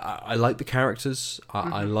 Like I like the characters.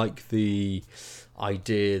 I like the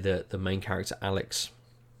idea that the main character Alex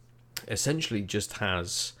essentially just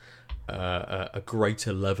has a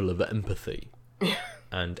greater level of empathy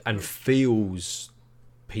and feels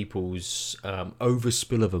people's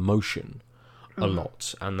overspill of emotion a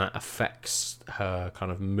lot, and that affects her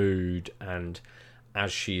kind of mood, and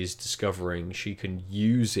as she is discovering, she can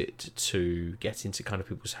use it to get into kind of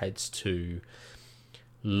people's heads to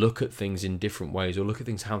look at things in different ways, or look at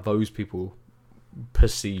things how those people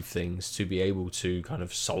perceive things, to be able to kind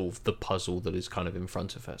of solve the puzzle that is kind of in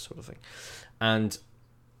front of her, sort of thing. And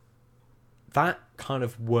that kind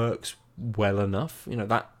of works well enough,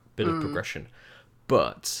 that bit of progression.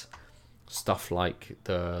 But stuff like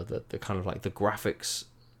the kind of like the graphics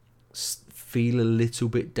feel a little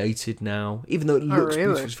bit dated now, even though it looks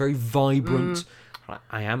beautiful. It's very vibrant.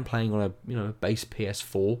 I am playing on a base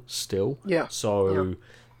PS4 still, so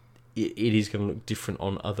it is going to look different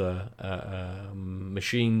on other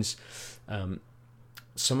machines.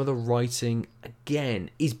 Some of the writing again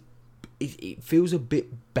it feels a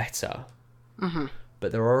bit better,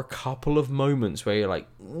 but there are a couple of moments where you're like,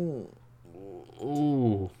 ooh.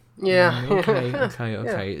 Yeah.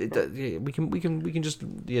 Okay. We can just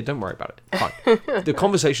don't worry about it. Fine. The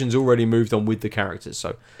conversation's already moved on with the characters,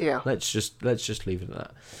 so let's just leave it at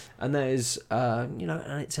that. And there's and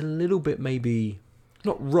it's a little bit maybe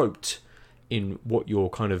not rote in what you're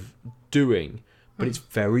kind of doing, but it's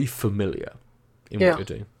very familiar in what you're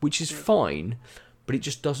doing, which is fine, but it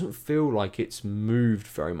just doesn't feel like it's moved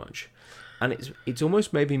very much. And it's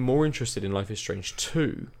almost made me more interested in Life is Strange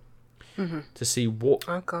 2. To see what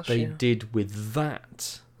they did with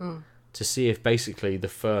that, to see if basically the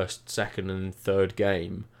first, second, and third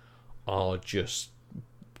game are just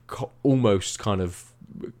almost kind of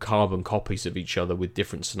carbon copies of each other with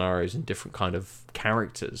different scenarios and different kind of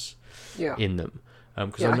characters in them.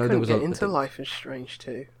 Because I know there was into Life is Strange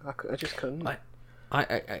too. I just couldn't.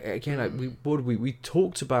 We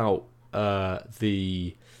talked about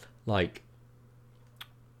the like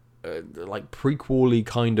prequel-y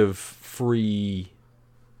kind of free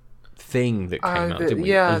thing that came out, didn't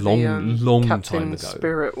we? A long time ago.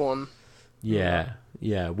 Spirit one. Yeah,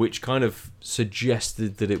 which kind of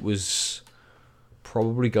suggested that it was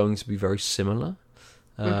probably going to be very similar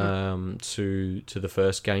to the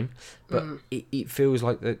first game, but it feels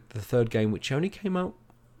like the third game, which only came out,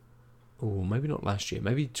 maybe not last year,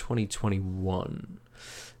 maybe 2021.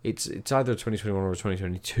 It's either a 2021 or a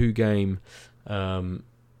 2022 game.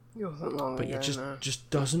 It wasn't long ago, it just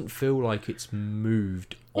doesn't feel like it's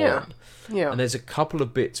moved on. Yeah. And there's a couple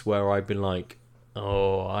of bits where I've been like,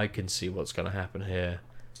 I can see what's going to happen here.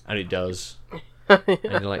 And it does. And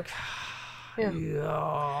you're like,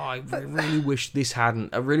 I really wish this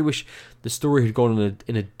hadn't. I really wish the story had gone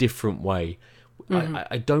in a different way.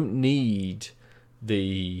 I don't need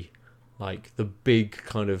the big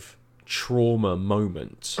kind of trauma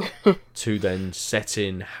moment to then set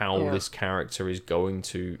in how this character is going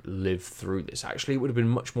to live through this. Actually, it would have been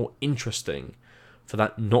much more interesting for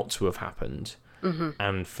that not to have happened,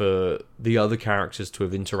 and for the other characters to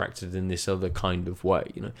have interacted in this other kind of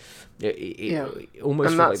way.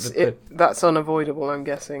 Almost. And that's unavoidable. I'm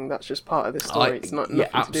guessing that's just part of the story. It's not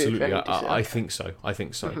nothing absolutely. To do with I think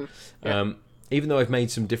so. Even though I've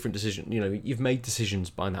made some different decisions, you've made decisions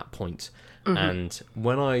by that point. And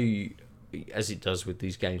when as it does with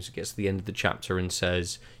these games, it gets to the end of the chapter and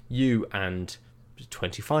says, you and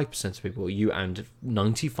 25% of people, you and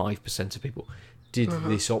 95% of people did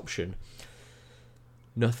this option.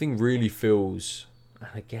 Nothing really feels,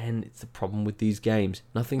 and again, it's the problem with these games,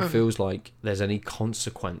 nothing feels like there's any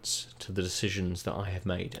consequence to the decisions that I have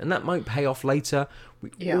made. And that might pay off later.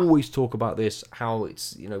 We always talk about this, how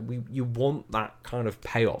it's, you want that kind of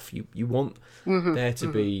payoff. You want there to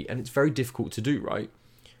be, and it's very difficult to do, right?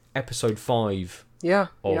 Episode 5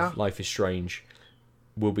 of Life is Strange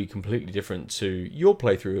will be completely different to your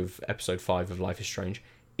playthrough of Episode 5 of Life is Strange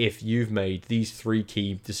if you've made these 3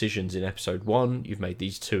 key decisions in Episode 1, you've made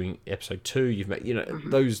these 2 in Episode 2, you've made,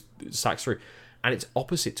 those stacks through. And it's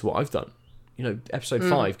opposite to what I've done. Episode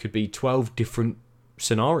 5 could be 12 different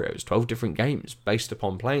scenarios, 12 different games based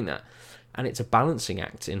upon playing that. And it's a balancing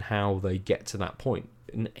act in how they get to that point,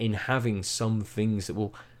 in having some things that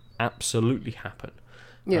will absolutely happen.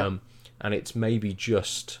 And it's maybe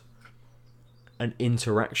just an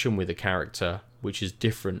interaction with a character which is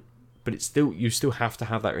different, but you still have to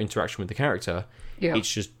have that interaction with the character.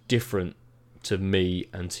 It's just different to me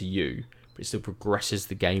and to you, but it still progresses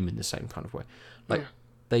the game in the same kind of way.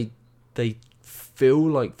 They feel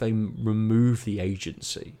like they remove the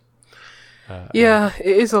agency. It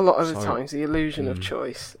is a lot of the times the illusion of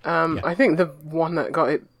choice. I think the one that got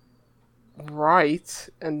it right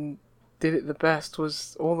and did it the best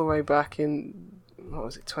was all the way back in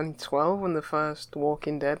 2012 when the first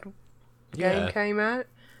Walking Dead game came out.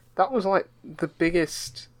 That was the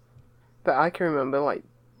biggest that I can remember,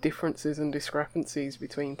 differences and discrepancies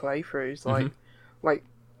between playthroughs. Like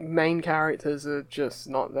main characters are just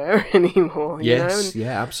not there anymore. Yes,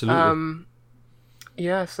 absolutely.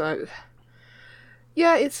 So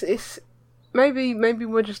it's maybe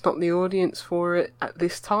we're just not the audience for it at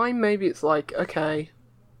this time. Maybe it's like, okay,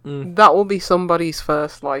 that will be somebody's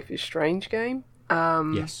first Life is Strange game.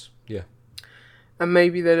 Yes, yeah. And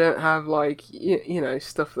maybe they don't have, like, you know,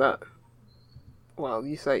 stuff that... Well,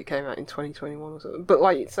 you say it came out in 2021 or something. But,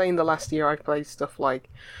 like, say in the last year I played stuff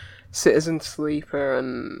like Citizen Sleeper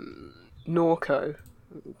and Norco.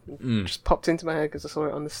 Just popped into my head because I saw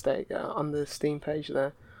it on the Steam page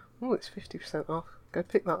there. Oh, it's 50% off. Go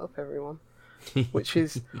pick that up, everyone. Which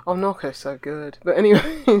is... Oh, Norco's so good. But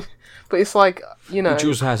anyway... but it's like, you know... Which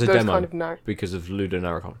also has a demo kind of because of Ludo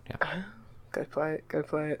Narracon. Yeah. Go play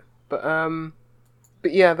it.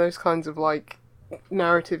 But yeah, those kinds of, like,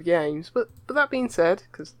 narrative games. But that being said,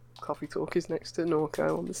 because Coffee Talk is next to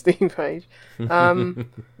Norco on the Steam page,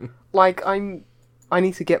 like, I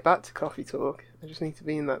need to get back to Coffee Talk. I just need to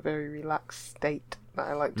be in that very relaxed state that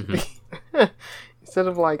I like to be. Instead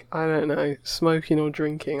of, like, I don't know, smoking or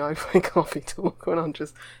drinking, I play Coffee Talk when I'm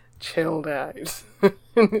just chilled out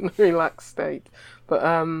in a relaxed state. But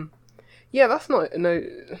yeah, that's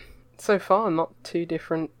so far not too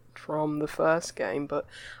different from the first game, but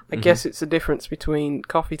I guess it's a difference between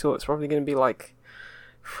Coffee Talk. It's probably going to be like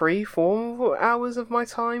 3-4 hours of my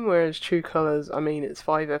time, whereas True Colours, I mean, it's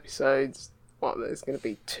 5 episodes. What, there's going to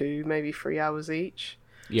be 2, maybe 3 hours each.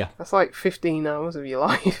 Yeah, that's like 15 hours of your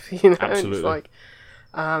life. You know, absolutely. It's like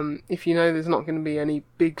if you know there's not going to be any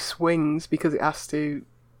big swings because it has to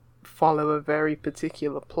follow a very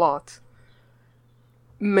particular plot.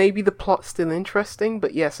 Maybe the plot's still interesting,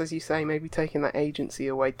 but yes, as you say, maybe taking that agency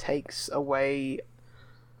away takes away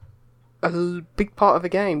a big part of the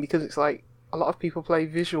game, because it's like a lot of people play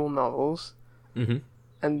visual novels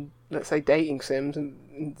and, let's say, dating sims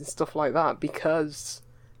and stuff like that because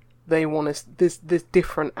they want there's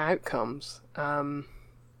different outcomes.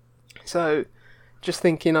 So just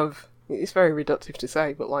thinking of, it's very reductive to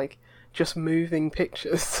say, but like just moving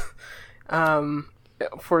pictures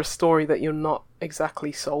for a story that you're not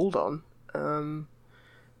exactly sold on,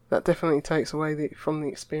 that definitely takes away from the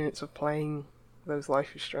experience of playing those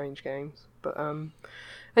Life is Strange games. But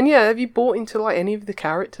and yeah, have you bought into like any of the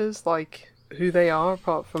characters, like who they are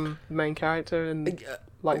apart from the main character and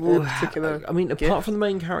like their particular? I mean, apart from the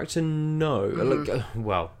main character, no.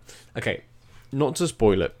 Well, okay, not to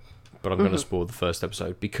spoil it, but I'm going to spoil the first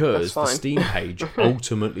episode because the Steam page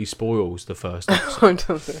ultimately spoils the first episode.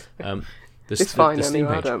 It's fine the Steam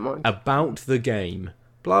anyway, page I don't mind. About the game,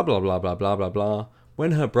 blah blah blah blah blah blah blah.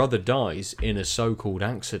 When her brother dies in a so-called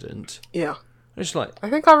accident, yeah, it's like, I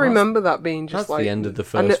think I remember that being just that's like the end of the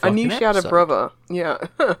first. I knew she had a episode. brother. Yeah,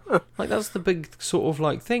 like that's the big sort of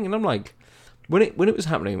like thing, and I'm like, when it was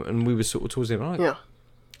happening, and we were sort of towards the end, I'm like, yeah,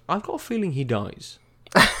 I've got a feeling he dies.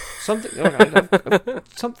 Something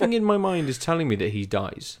in my mind is telling me that he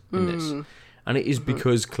dies in this, and it is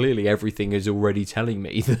because clearly everything is already telling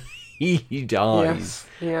me that he dies. Yes,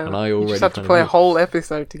 yeah. And I already you just have to play a whole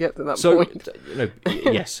episode to get to that point. You know,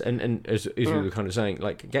 yes, and as we were kind of saying,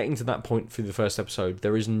 like getting to that point through the first episode,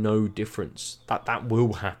 there is no difference. That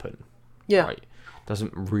will happen. Yeah, right?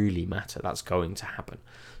 Doesn't really matter. That's going to happen.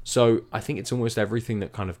 So I think it's almost everything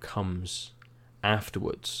that kind of comes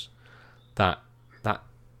afterwards that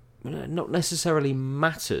not necessarily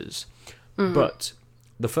matters, but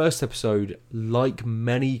the first episode, like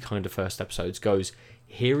many kind of first episodes, goes,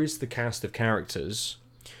 here is the cast of characters.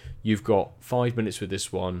 You've got 5 minutes with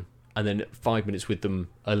this one, and then 5 minutes with them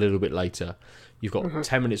a little bit later. You've got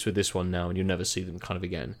 10 minutes with this one now, and you'll never see them kind of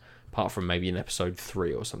again, apart from maybe in episode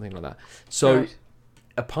 3 or something like that. So,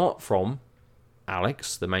 apart from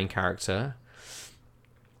Alex, the main character,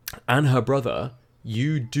 and her brother,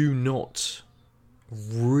 you do not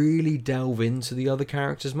really delve into the other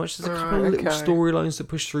characters much. There's a couple of little storylines that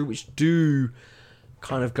push through which do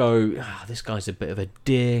kind of go, this guy's a bit of a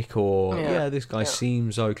dick, or this guy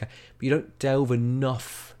seems okay, but you don't delve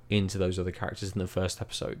enough into those other characters in the first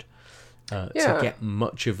episode to get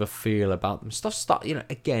much of a feel about them.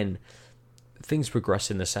 Again, things progress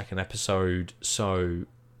in the second episode, so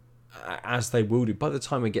as they will do, by the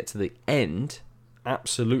time we get to the end,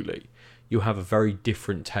 absolutely, you'll have a very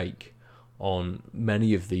different take on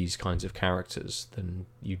many of these kinds of characters than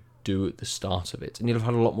you do at the start of it, and you'll have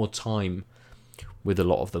had a lot more time with a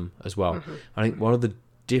lot of them as well. I think one of the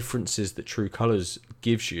differences that True Colours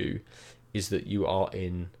gives you is that you are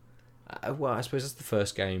in, well, I suppose that's the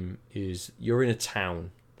first game, is you're in a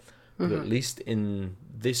town, but at least in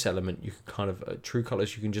this element you can kind of, True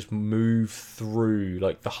Colours, you can just move through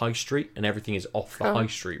like the high street and everything is off the high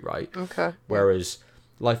street, right? Okay. Whereas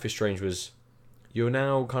Life is Strange was You're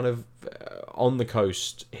now kind of on the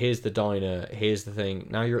coast. Here's the diner. Here's the thing.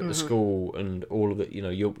 Now you're at the school, and all of it. You know,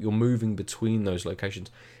 you're moving between those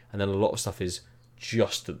locations, and then a lot of stuff is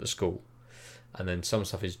just at the school, and then some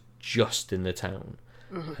stuff is just in the town,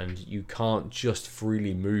 and you can't just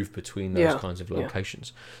freely move between those kinds of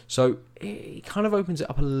locations. So it kind of opens it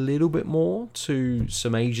up a little bit more to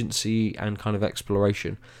some agency and kind of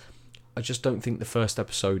exploration. I just don't think the first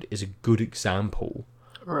episode is a good example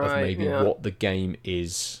of maybe what the game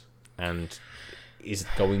is and is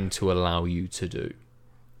going to allow you to do.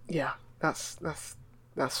 Yeah, that's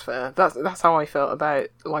fair. That's how I felt about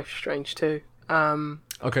Life is Strange too.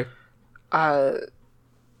 Okay.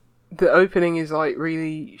 The opening is like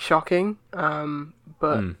really shocking,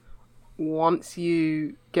 but once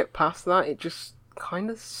you get past that, it just kind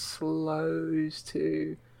of slows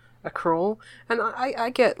to a crawl. And I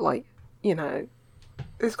get, like, you know,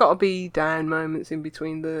 there's got to be down moments in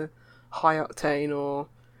between the high octane or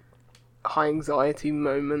high anxiety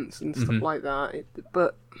moments and stuff like that.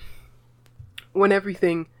 But when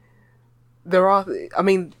everything,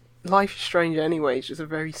 Life is Strange anyway, it's just a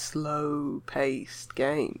very slow paced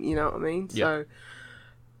game, you know what I mean? Yeah. So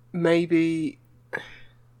maybe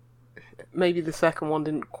the second one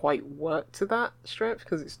didn't quite work to that stretch,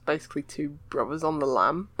 because it's basically two brothers on the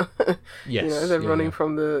lam. Yes. You know, they're running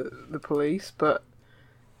from the police, but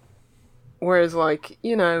whereas, like,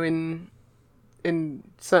 you know, in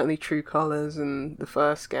certainly True Colours and the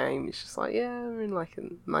first game, it's just like, yeah, we're in like a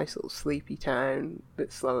nice little sleepy town, a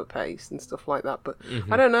bit slower paced and stuff like that. But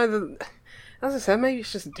I don't know, as I said, maybe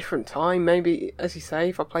it's just a different time. Maybe, as you say,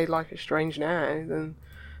 if I played Life is Strange now, then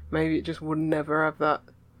maybe it just would never have that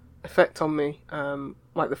effect on me,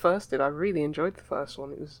 like the first did. I really enjoyed the first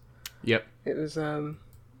one. It was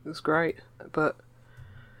great. But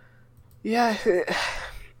yeah,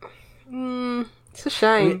 it's a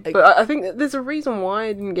shame. But I think there's a reason why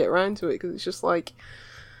I didn't get around to it, because it's just like,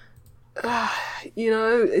 you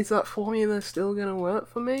know, is that formula still gonna work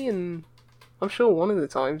for me? And I'm sure one of the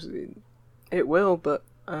times it will, but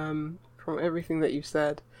from everything that you've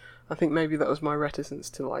said, I think maybe that was my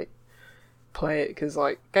reticence to, like, play it, because,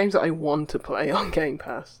 like, games that I want to play on Game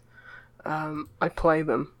Pass, I play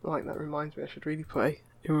them. Like, that reminds me, I should really play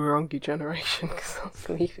Umurangi Generation, because that's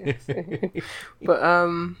leaving soon. But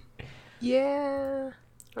yeah.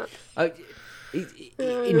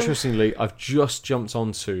 Interestingly, I've just jumped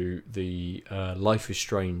onto the Life is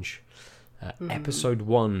Strange episode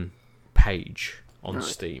 1 page on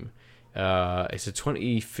Steam. It's a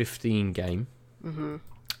 2015 game.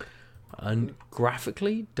 And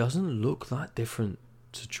graphically doesn't look that different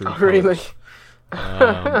to True Colours. Really?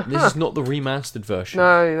 This is not the remastered version.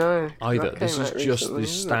 No. Either. This is just the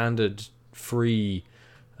standard free,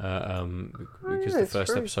 because the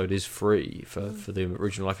first episode is free for the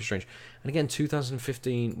original Life is Strange. And again,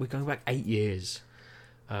 2015, we're going back 8 years.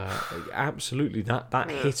 Absolutely,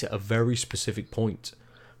 that hit at a very specific point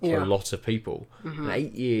for a lot of people. And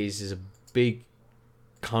 8 years is a big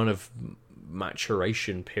kind of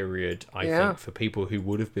maturation period, I think, for people who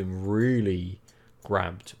would have been really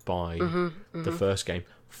grabbed by the first game,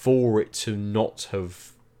 for it to not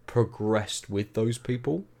have progressed with those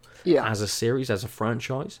people as a series, as a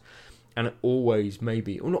franchise, and it always,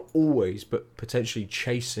 maybe, or not always, but potentially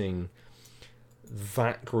chasing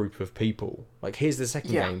that group of people. Like, here's the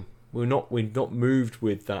second game. We're not moved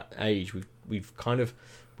with that age. We've kind of,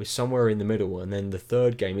 we're somewhere in the middle, and then the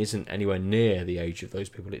third game isn't anywhere near the age of those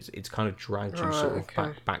people. It's kind of dragged you sort of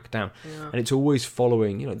back down, and it's always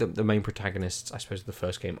following. You know, the main protagonists, I suppose, of the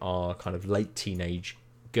first game are kind of late teenage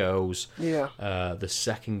girls. The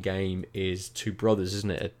second game is two brothers,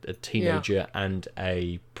 isn't it? A teenager and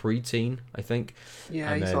a preteen, I think.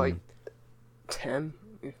 Yeah, and he's like 10.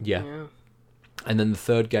 Yeah. And then the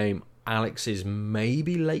third game, Alex is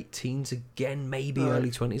maybe late teens again, maybe early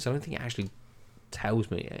 20s. I don't think it actually tells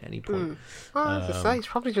me at any point. Well, as I say, it's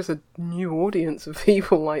probably just a new audience of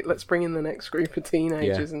people. Like, let's bring in the next group of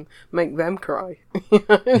teenagers and make them cry.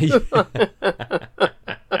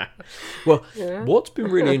 Well, what's been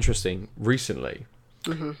really interesting recently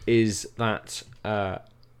is that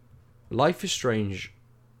Life is Strange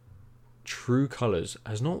True Colours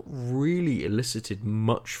has not really elicited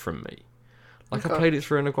much from me. Like, I played it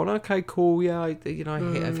through and I've gone, okay, cool, yeah, I've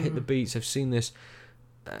hit the beats, I've seen this.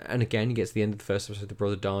 And again, he gets to the end of the first episode, the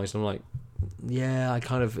brother dies, and I'm like, yeah,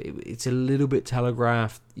 it's a little bit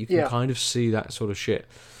telegraphed. You can kind of see that sort of shit.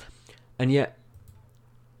 And yet,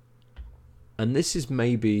 and this is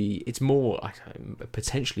maybe, it's more,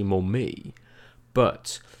 potentially more me,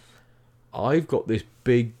 but I've got this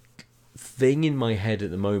big thing in my head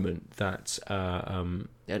at the moment that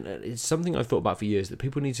and it's something I've thought about for years, that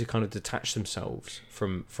people need to kind of detach themselves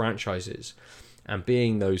from franchises and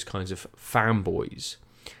being those kinds of fanboys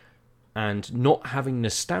and not having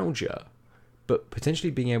nostalgia, but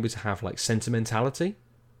potentially being able to have like sentimentality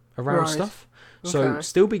around stuff. So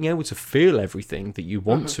still being able to feel everything that you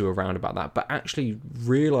want to around about that, but actually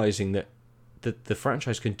realizing that the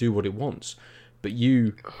franchise can do what it wants, but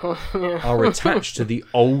you are attached to the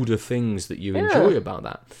older things that you enjoy about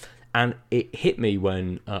that. And it hit me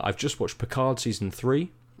when I've just watched Picard season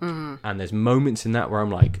 3, and there's moments in that where I'm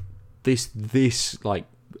like, this like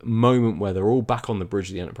moment where they're all back on the bridge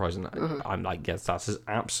of the Enterprise, and I'm like, yes, that has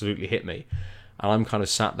absolutely hit me. And I'm kind of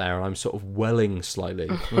sat there and I'm sort of welling slightly.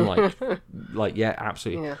 I'm like, yeah,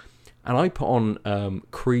 absolutely. Yeah. And I put on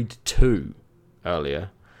Creed 2 earlier,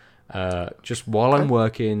 just while I'm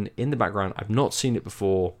working in the background. I've not seen it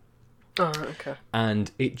before. Oh, okay. And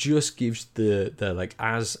it just gives the like,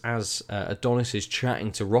 as Adonis is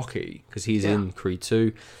chatting to Rocky, because he's in Creed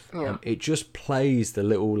 2, it just plays the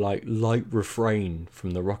little like light refrain from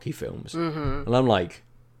the Rocky films. And I'm like...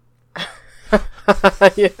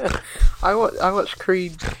 yeah, I watched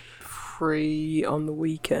Creed 3 on the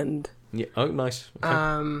weekend. Yeah. Oh, nice.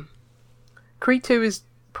 Okay. Creed 2 is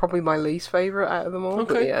probably my least favourite out of them all.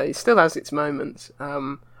 Okay. But yeah, it still has its moments.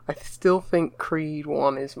 I still think Creed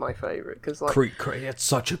 1 is my favourite because like Creed, it's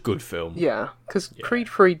such a good film. Yeah, because Creed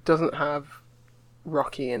 3 doesn't have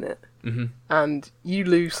Rocky in it, and you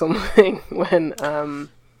lose something when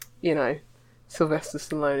you know, Sylvester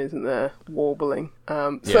Stallone isn't there warbling.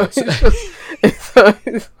 So it's just,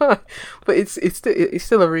 but it's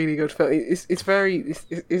still a really good film.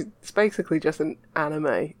 It's basically just an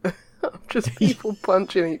anime of just people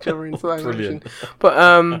punching each other in slow motion.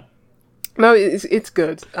 But no, it's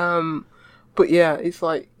good. But yeah, it's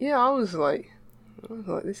like I was like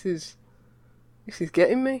this is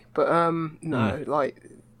getting me. But no, like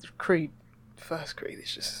first Creed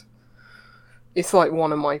is just. It's like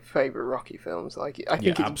one of my favourite Rocky films. Like I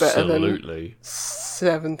think it's better than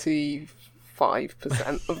 75%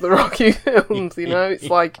 of the Rocky films. You know, it's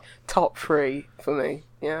like top 3 for me.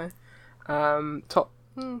 Yeah, top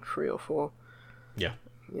 3 or 4. Yeah.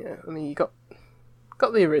 I mean, you got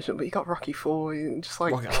the original, but you got Rocky 4. Just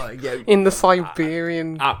like in the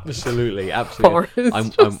Siberian. Absolutely.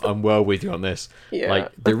 Forest. I'm well with you on this. Yeah.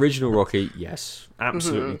 Like the original Rocky, yes,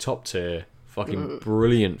 absolutely top tier. Fucking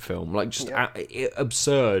brilliant film, like just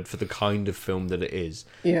absurd for the kind of film that it is.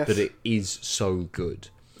 Yes. That it is so good.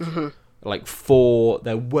 Like 4,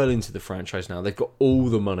 they're well into the franchise now. They've got all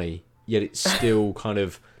the money, yet it's still kind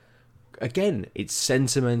of, again, it's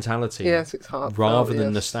sentimentality. Yes, it's heartfelt, rather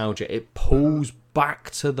than nostalgia. It pulls back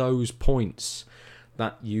to those points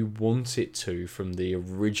that you want it to from the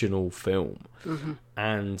original film,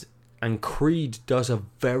 and Creed does a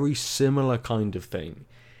very similar kind of thing.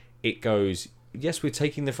 It goes, yes, we're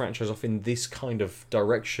taking the franchise off in this kind of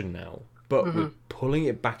direction now, but we're pulling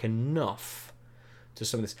it back enough to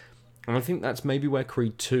some of this. And I think that's maybe where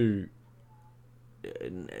Creed 2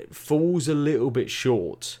 falls a little bit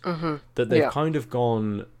short. That they've kind of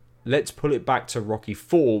gone, let's pull it back to Rocky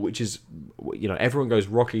 4, which is, you know, everyone goes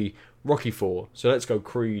Rocky 4, so let's go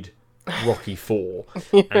Creed Rocky 4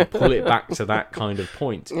 and pull it back to that kind of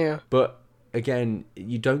point. Yeah. But again,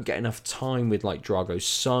 you don't get enough time with like Drago's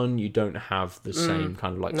son. You don't have the same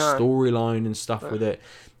kind of like storyline and stuff with it.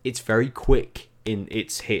 It's very quick in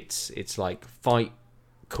its hits. It's like fight,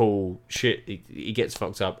 cool, shit. He gets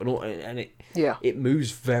fucked up and all, and it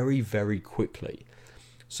moves very, very quickly.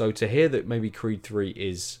 So to hear that maybe Creed 3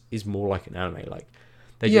 is more like an anime, like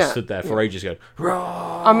they just stood there for ages going,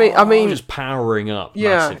 I mean, just powering up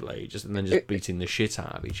massively, and then beating the shit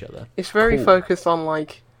out of each other. It's very focused on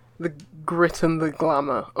like the grit and the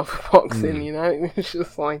glamour of boxing, you know. It's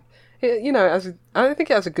just like, you know, I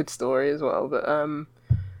think it has a good story as well, but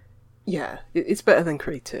it's better than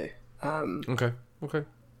Creed 2. Okay,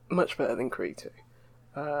 much better than Creed 2.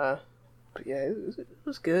 But yeah, it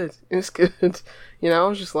was good. It was good. You know, I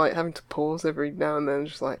was just like having to pause every now and then,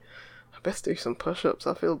 just like, I best do some push-ups.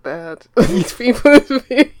 I feel bad. These people,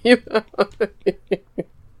 you know.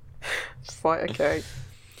 Just like, okay.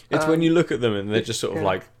 It's when you look at them and they're just sort of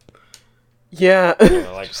like. Yeah, you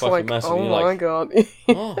know, like just fucking like, massive. oh my god.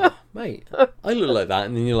 Oh, mate, I look like that,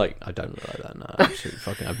 and then you're like, I don't look like that. No, absolutely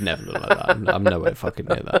fucking, I've never looked like that. I'm nowhere fucking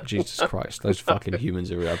near that. Jesus Christ, those fucking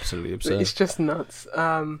humans are absolutely absurd. It's just nuts.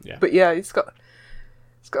 But yeah, it's got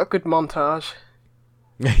a good montage.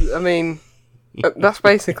 I mean, that's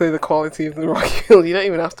basically the quality of the Rocky film. You don't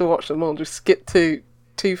even have to watch them all. Just skip to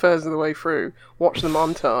 2/3 of the way through, watch the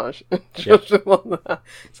montage, and judge them on that.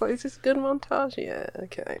 It's like, is this a good montage? Yeah,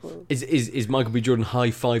 okay. Well. Is Michael B. Jordan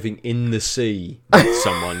high-fiving in the sea with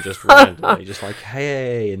someone just randomly, just like,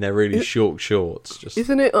 hey, and they're really short shorts. Just...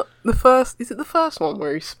 Isn't it the first? Is it the first one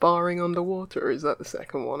where he's sparring underwater, or is that the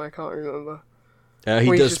second one? I can't remember.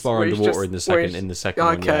 He does spar underwater in the second. In the second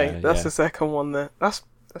one, okay, that's the second one. There, that's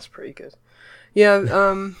pretty good.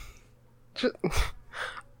 Yeah.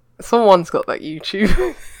 Someone's got that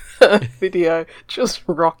YouTube video, just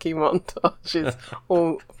Rocky montages,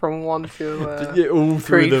 all from 1 to all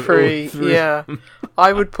through 3. Yeah,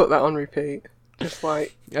 I would put that on repeat. Just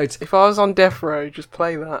like if I was on death row, just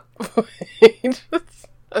play that. It's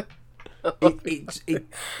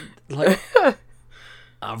like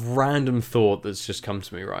a random thought that's just come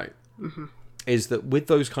to me, right? Mm-hmm. Is that with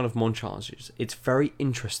those kind of montages, it's very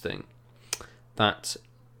interesting that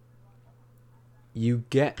you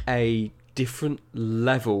get a different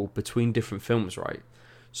level between different films, right?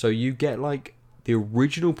 So you get like the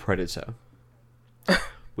original Predator,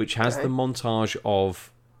 which has the montage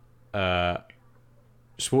of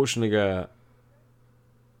Schwarzenegger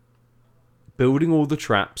building all the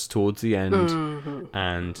traps towards the end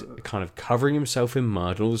and kind of covering himself in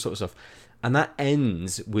mud and all this sort of stuff. And that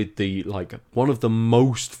ends with the, like, one of the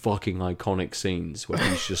most fucking iconic scenes where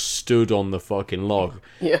he's just stood on the fucking log.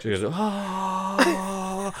 Yeah. Just goes,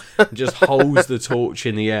 and just holds the torch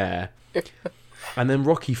in the air. And then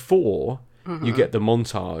Rocky 4, you get the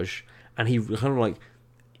montage, and he kind of like,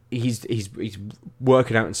 he's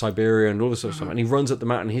working out in Siberia and all this sort of stuff, and he runs up the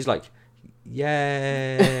mountain, and he's like,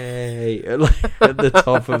 yay, at the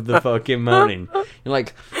top of the fucking mountain. You're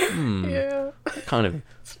like, kind of.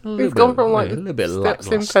 He's gone from like a little bit steps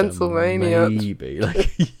in Pennsylvania, maybe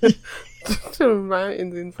like to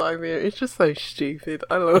mountains in Siberia. It's just so stupid.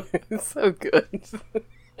 I love it. It's so good.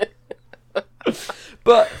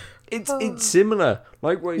 But it's similar.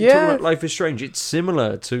 Like when you talk about Life is Strange, it's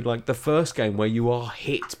similar to like the first game where you are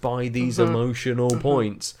hit by these emotional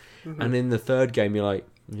points, and in the third game you're like,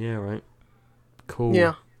 yeah, right, cool.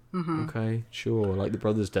 Yeah. Okay, sure. Like the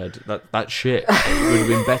brother's dead. That shit. It would have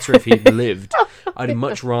been better if he'd lived. I'd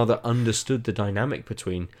much rather understood the dynamic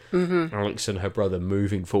between Alex and her brother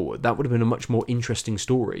moving forward. That would have been a much more interesting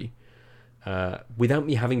story. Without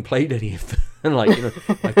me having played any of them. Like, you know,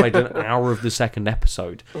 I played an hour of the second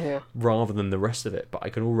episode rather than the rest of it. But I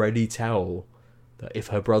can already tell that if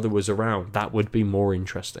her brother was around, that would be more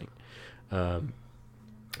interesting. I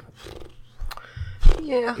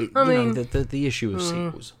mean, the issue of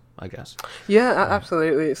sequels, I guess. Yeah,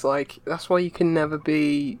 absolutely. It's like, that's why you can never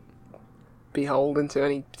be beholden to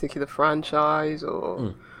any particular franchise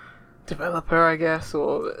or developer, I guess,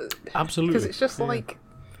 or absolutely, because it's just like,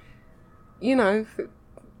 you know,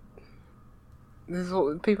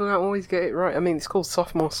 people don't always get it right. I mean, it's called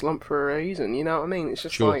sophomore slump for a reason. You know what I mean? It's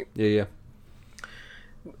just like, it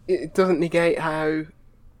doesn't negate how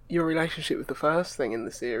your relationship with the first thing in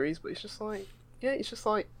the series, but it's just like, it's just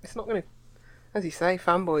like, it's not going to, as you say,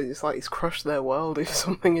 fanboys, it's like it's crushed their world if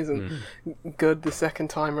something isn't good the second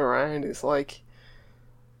time around. It's like,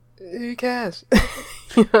 who cares?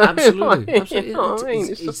 Absolutely. You know what I mean?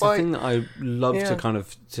 It's the thing that I love to kind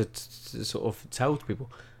of to sort of tell to people.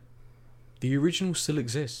 The original still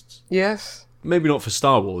exists. Yes. Maybe not for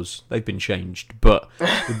Star Wars, they've been changed, but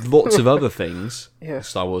with lots of other things,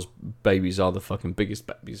 Star Wars babies are the fucking biggest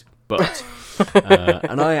babies. But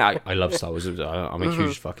and I love Star Wars. I'm a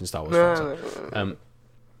huge fucking Star Wars fan.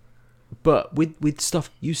 But with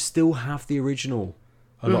stuff, you still have the original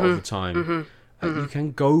a lot of the time. You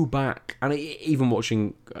can go back, and even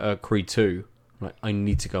watching Creed 2, like, I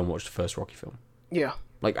need to go and watch the first Rocky film. Yeah.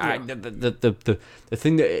 Like the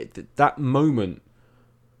thing that moment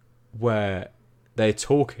where they're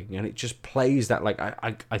talking and it just plays that, like,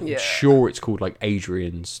 I'm sure it's called like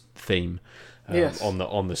Adrian's theme on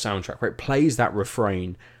the soundtrack, where it plays that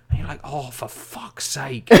refrain and you're like, oh, for fuck's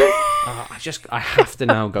sake. I have to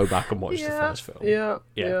now go back and watch the first film. Yeah.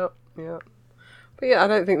 But yeah, I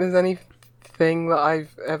don't think there's anything that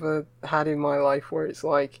I've ever had in my life where it's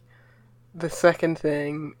like the second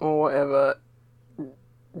thing or whatever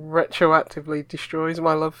retroactively destroys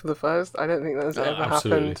my love for the first. I don't think that's ever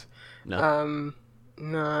happened. No.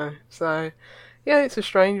 So, yeah, it's a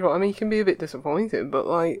strange one. I mean, you can be a bit disappointed, but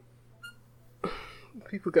like,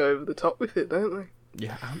 people go over the top with it, don't they?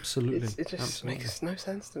 Yeah, absolutely. It just makes no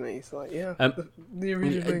sense to me. It's like, the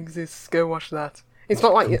original exists. Go watch that. It's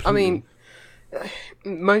not like, completely. I mean,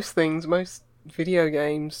 most video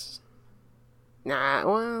games.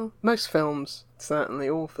 Most films, certainly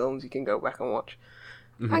all films, you can go back and watch.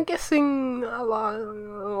 I'm guessing a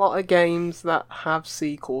lot of games that have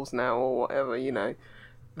sequels now or whatever, you know,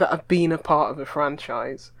 that have been a part of a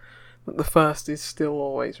franchise, but the first is still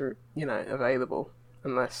always, available,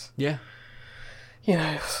 unless Yeah.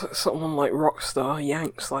 Someone like Rockstar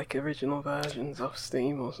yanks like original versions off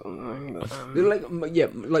Steam or something. But,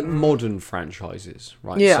 like modern franchises,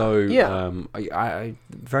 right? Yeah, So, yeah. I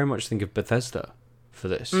very much think of Bethesda for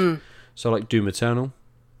this. So, like Doom Eternal,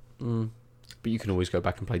 but you can always go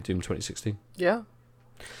back and play Doom 2016. Yeah,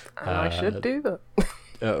 and I should do that.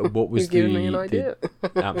 What was You've given me an idea.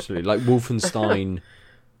 Absolutely, like Wolfenstein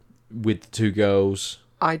with the two girls.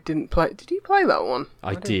 I didn't play. Did you play that one?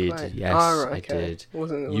 I did. Play. Yes, oh, right, I okay. did.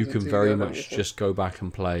 You can very much just go back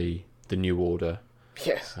and play the New Order.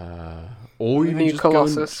 Yes. Or the even New just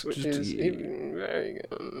Colossus, go and, which is even very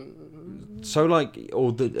good. So the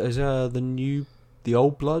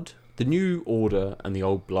Old Blood, the New Order, and the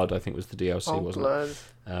Old Blood. I think was the DLC, Old wasn't Blood. it?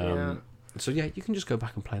 Yeah. So yeah, you can just go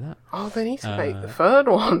back and play that. Oh, they need to make the third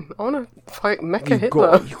one. I want to fight Mecha You've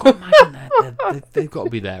Hitler. got to imagine that they've got to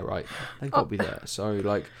be there, right? They've got to be there. So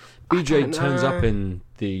like, BJ turns up in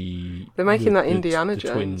the. They're making that the Indiana the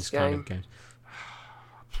Jones twins game. kind of games.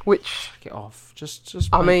 Which Get off. Just.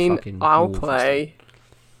 I mean, fucking I'll Wolfenstein. play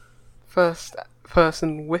first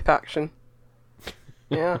person whip action.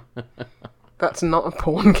 Yeah. That's not a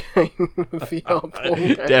porn game. A VR porn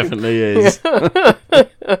game. Definitely is.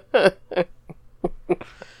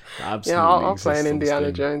 Absolutely. Yeah, I'll play an exists on Indiana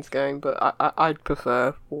Steam. Jones game, but I'd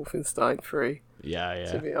prefer Wolfenstein 3.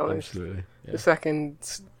 Yeah. To be honest. Absolutely. Yeah. The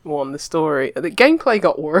second one, the story, the gameplay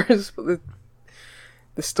got worse, but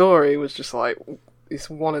the story was just like, it's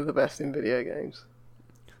one of the best in video games.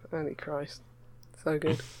 Holy Christ. So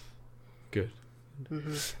good. Good.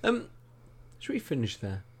 Mm-hmm. Should we finish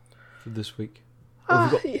there for this week?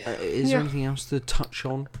 Is there anything else to touch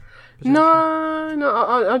on?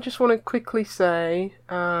 No, I just want to quickly say,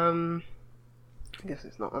 I guess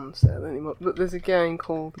it's not on sale anymore, but there's a game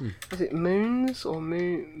called, is it Moons or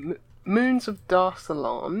Moons of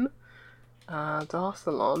Darsalon?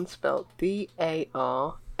 Darsalon, spelled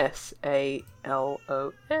Darsalon.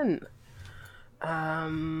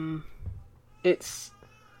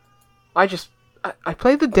 I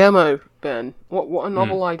played the demo, Ben. What a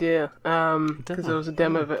novel idea. Because there was a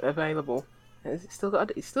demo available. It's still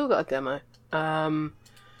got a demo. Oh.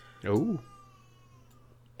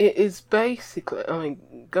 It is basically, I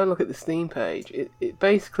mean, go look at the Steam page. It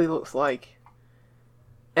basically looks like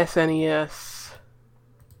SNES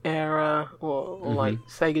era or like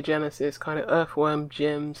Sega Genesis kind of Earthworm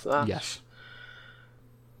Jim / Yes.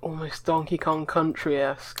 almost Donkey Kong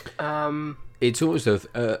Country-esque. It's almost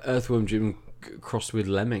Earthworm Jim crossed with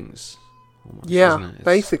Lemmings. Almost, Yeah, isn't it?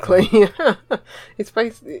 basically. It's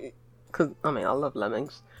basically because I mean I love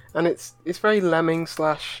Lemmings, and it's very Lemmings /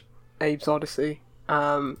 Abe's Odyssey,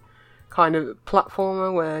 kind of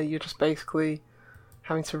platformer where you're just basically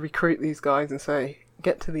having to recruit these guys and say,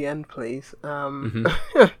 "Get to the end, please,"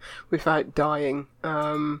 without dying.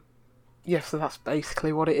 Yeah, so that's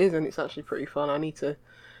basically what it is, and it's actually pretty fun. I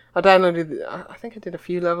downloaded. I think I did a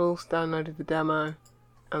few levels. Downloaded the demo,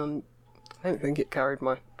 and I don't think it carried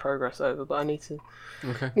my progress over, but I need to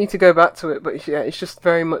go back to it. But yeah, it's just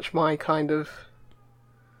very much my kind of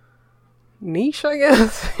niche, I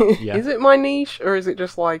guess. Yeah. Is it my niche, or is it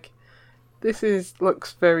just like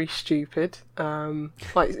looks very stupid?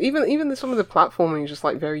 Like even some of the platforming is just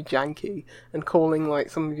like very janky, and calling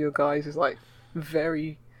like some of your guys is like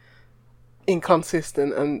very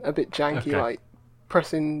inconsistent and a bit janky, like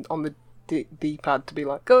pressing on the D-pad to be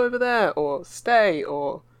like, go over there, or stay,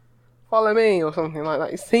 or follow me, or something like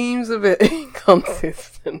that. It seems a bit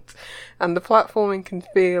inconsistent, and the platforming can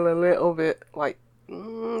feel a little bit like,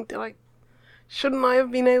 shouldn't I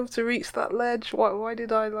have been able to reach that ledge? Why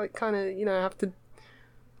did I like kind of have to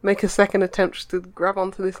make a second attempt to grab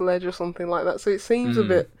onto this ledge or something like that? So it seems a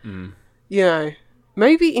bit,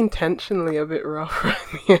 maybe intentionally a bit rough around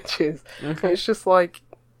the edges. Okay. It's just like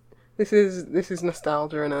this is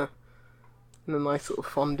nostalgia in a nice little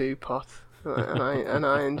fondue pot, and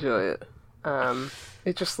I enjoy it.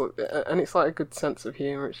 It just and it's like a good sense of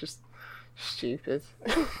humour. It's just stupid.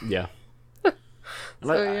 Yeah.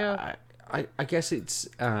 So yeah. I guess it's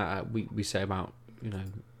we say about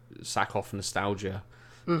sack off nostalgia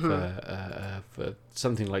for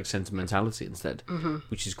something like Sentimentality instead,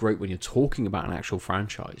 which is great when you're talking about an actual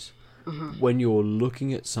franchise. When you're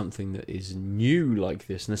looking at something that is new like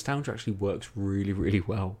this, nostalgia actually works really, really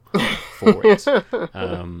well for it. To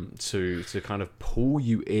kind of pull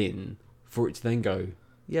you in, for it to then go,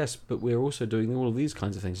 yes, but we're also doing all of these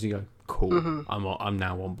kinds of things. And you go, cool, I'm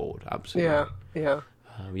now on board. Absolutely. Yeah.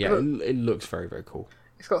 It looks very, very cool.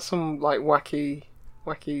 It's got some like wacky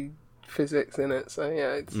physics in it. So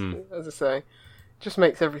yeah, it's as I say, just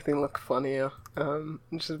makes everything look funnier,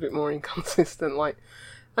 just a bit more inconsistent, like,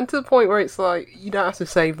 and to the point where it's like you don't have to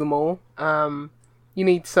save them all. You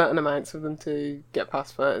need certain amounts of them to get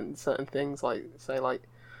past certain things, like say like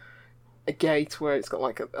a gate where it's got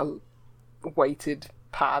like a weighted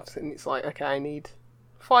pad, and it's like, okay, I need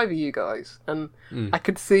 5 of you guys, and I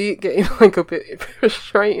could see it getting like a bit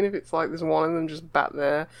frustrating if it's like there's one of them just back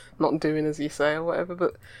there not doing as you say or whatever.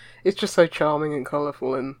 But it's just so charming and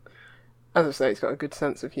colourful, and as I say, it's got a good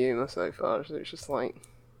sense of humour so far. So it's just like,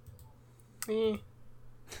 if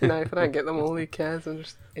I don't get them all, who cares? I'm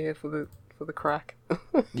just here for the crack.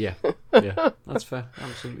 Yeah, that's fair.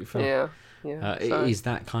 Absolutely fair. Yeah. It is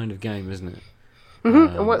that kind of game, isn't it?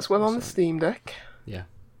 And works well on the Steam Deck. Yeah.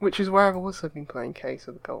 Which is where I've also been playing Case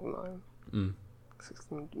of the Golden Island. 'Cause it's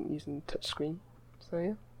using touchscreen. So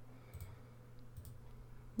yeah.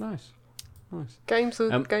 Nice. Games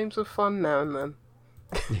are fun now and then.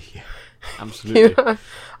 Yeah, absolutely.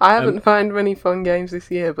 I haven't found many fun games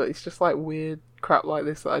this year, but it's just like weird crap like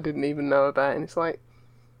this that I didn't even know about, and it's like,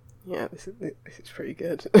 yeah, this is pretty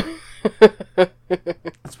good.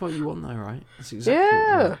 That's what you want, though, right? That's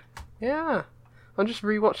exactly. Yeah. I'm just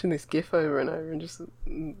rewatching this GIF over and over, and just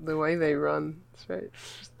the way they run, it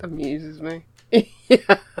just amuses me.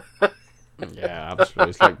 Yeah, absolutely.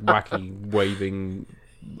 It's like wacky waving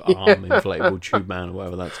arm inflatable tube man or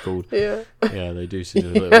whatever that's called. Yeah, they do seem a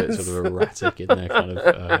little bit sort of erratic in their kind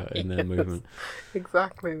of in their movement.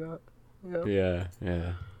 Exactly that.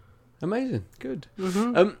 Yeah. Amazing, good.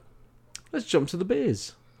 Mm-hmm. Let's jump to the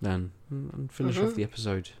beers then and finish off the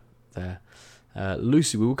episode there.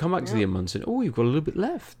 Lucy, we will come back to the Munson. Oh, you've got a little bit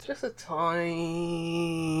left. Just a tiny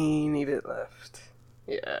bit left.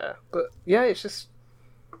 Yeah, but yeah, it's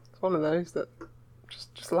one of those that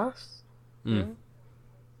just lasts.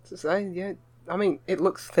 To say, yeah, I mean, it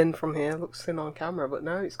looks thin from here, looks thin on camera, but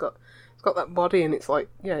no, it's got that body, and it's like,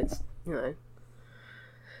 yeah, it's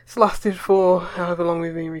it's lasted for however long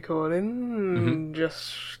we've been recording,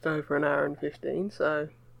 just over an hour and 15. So,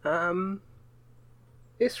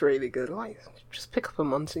 it's really good. Like, just pick up a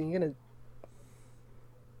Munson, you're gonna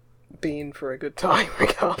be in for a good time,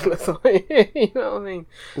 regardless. You know what I mean?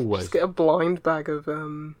 Always. Just get a blind bag of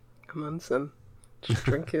a Munson. Just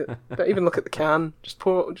drink it. Don't even look at the can. Just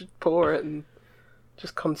pour it and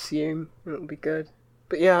just consume. And it'll be good.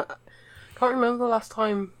 But yeah, I can't remember the last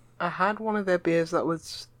time I had one of their beers that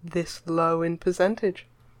was this low in percentage.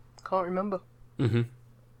 Can't remember.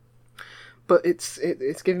 But it's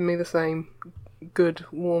giving me the same good,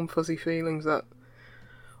 warm, fuzzy feelings that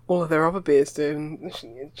all of their other beers do, and it's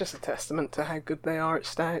just a testament to how good they are at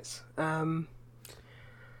stouts. So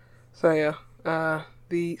yeah,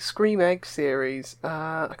 the Scream Egg series.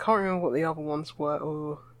 I can't remember what the other ones were,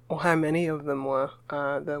 or how many of them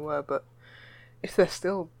there were. But if they're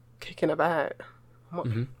still kicking about,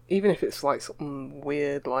 even if it's like something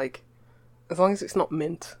weird, like as long as it's not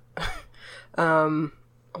mint, I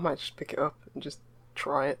might just pick it up and just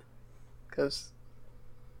try it. Because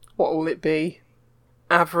what will it be?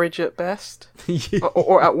 Average at best,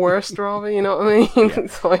 or at worst, rather. You know what I mean?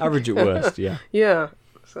 It's like, average at worst. Yeah. Yeah.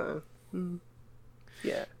 So.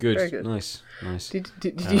 Yeah. Good. Very good. Nice. Did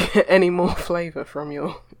you get any more flavour from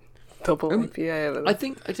your double IPA? I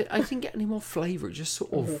didn't get any more flavour. It just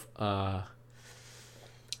sort of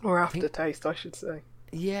or aftertaste, I should say.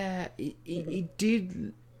 Yeah, it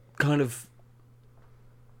did kind of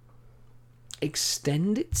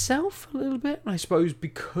extend itself a little bit. And I suppose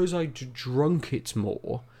because I drunk it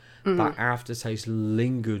more, that aftertaste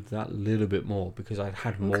lingered that little bit more because I'd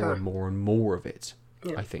had more and more and more of it.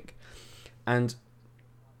 Yeah. I think, and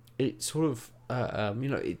it sort of,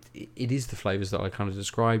 it is the flavours that I kind of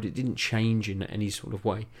described. It didn't change in any sort of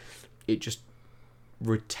way. It just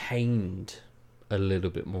retained a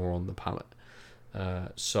little bit more on the palate.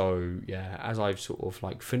 So yeah, as I've sort of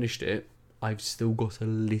like finished it, I've still got a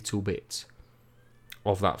little bit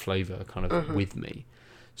of that flavour kind of with me.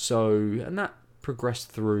 So, and that progressed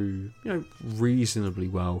through, reasonably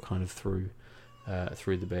well kind of through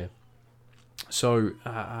the beer. So,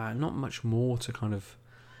 not much more to kind of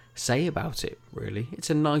say about it, really. It's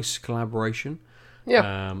a nice collaboration.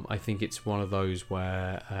 Yeah. I think it's one of those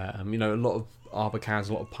where, a lot of Arbor cans,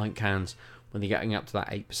 a lot of pint cans, when they're getting up to that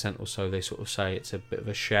 8% or so, they sort of say it's a bit of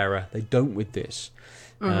a sharer. They don't with this.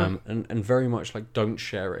 And very much like don't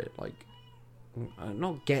share it. Like,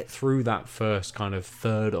 not get through that first kind of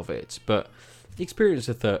third of it, but experience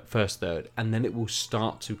the first third, and then it will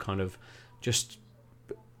start to kind of just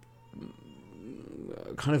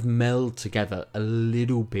kind of meld together a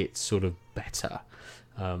little bit sort of better.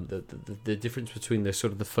 The difference between the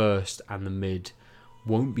sort of the first and the mid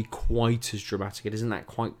won't be quite as dramatic. It isn't that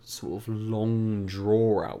quite sort of long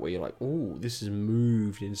draw out where you're like, oh, this has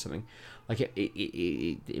moved into something. Like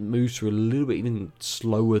it moves through a little bit even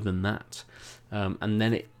slower than that, and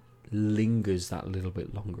then it lingers that little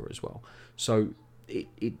bit longer as well. So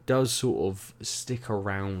it does sort of stick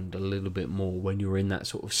around a little bit more when you're in that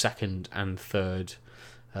sort of second and third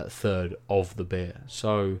of the beer.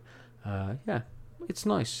 So yeah, it's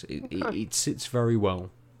nice. It sits very well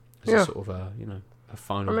as a sort of a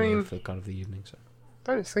final beer for kind of the evening. So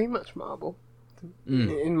don't see much marble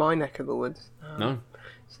in my neck of the woods. No.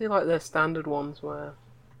 See, like their standard ones where,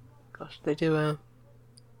 gosh, they do an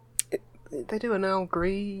Earl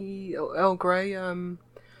Grey.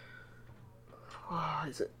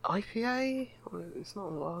 Is it IPA? It's not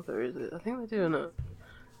a lager, is it? I think they're doing it,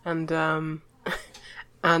 and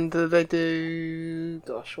they do.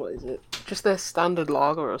 Gosh, what is it? Just their standard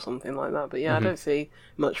lager or something like that. But yeah, I don't see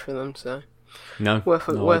much for them. So worth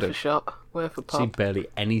a shot. Worth a pop. See barely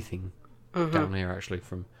anything down here actually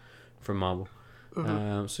from Marble.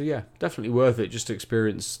 So yeah, definitely worth it just to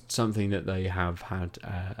experience something that they have had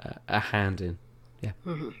a hand in. Yeah,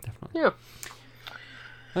 definitely. Yeah.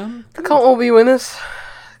 They can't all be winners.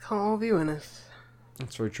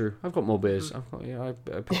 That's very true. I've got more beers. I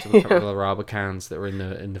picked up a couple of other Arbor cans that were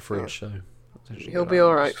in the fridge. So you'll be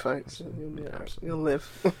all right, folks. You'll be all right. You'll live.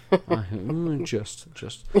 Just.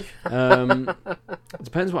 It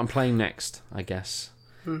depends what I'm playing next, I guess.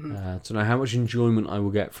 To know how much enjoyment I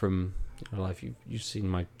will get from life. You've seen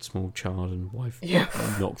my small child and wife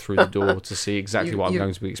knock through the door to see exactly what I'm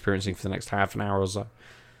going to be experiencing for the next half an hour or so.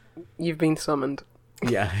 You've been summoned.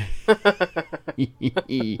 Yeah.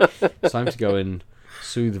 It's time to go and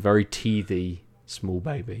soothe a very teethy small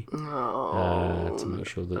baby to make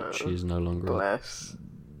sure that she is no longer a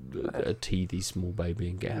teethy small baby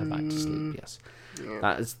and get her back to sleep. Yes.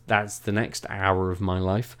 Yeah. That's the next hour of my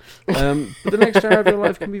life. But the next hour of your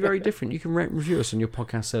life can be very different. You can rate and review us on your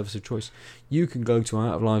podcast service of choice. You can go to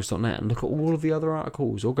outoflives.net and look at all of the other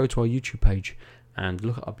articles, or go to our YouTube page and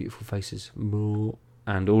look at our beautiful faces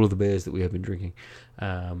and all of the beers that we have been drinking.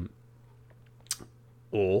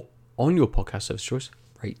 Or on your podcast service of choice,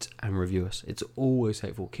 rate and review us. It's always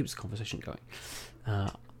helpful. Keeps the conversation going.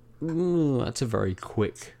 That's a very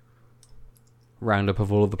quick roundup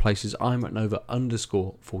of all of the places. I'm at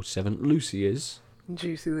Nova_47. Lucy is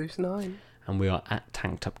Juicy Loose 9. And we are at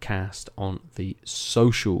Tanked Up Cast on the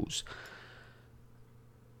socials.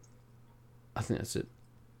 I think that's it.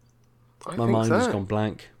 My mind has gone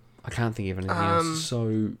blank. I can't think of anything else.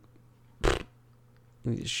 So,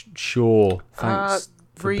 sure. Thanks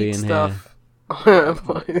for being stuff. Here.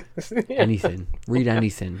 Anything. Read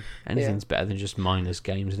anything. Anything's better than just mindless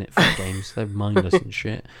games, isn't it? Fun games. They're mindless and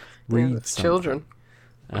shit. Read children.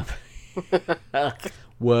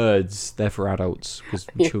 Words. They're for adults because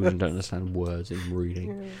children don't understand words in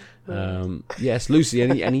reading. Yes, Lucy.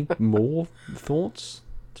 Any more thoughts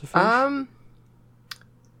to finish?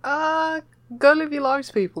 Go live your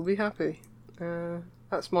lives, people. Be happy.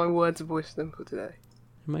 That's my words of wisdom for today.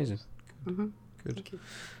 Amazing. Good.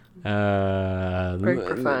 Very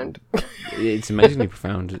profound. It's amazingly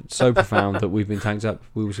profound. It's so profound that we've been tanked up.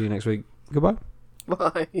 We will see you next week. Goodbye.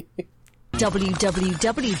 Bye.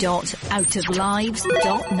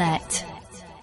 www.outoflives.net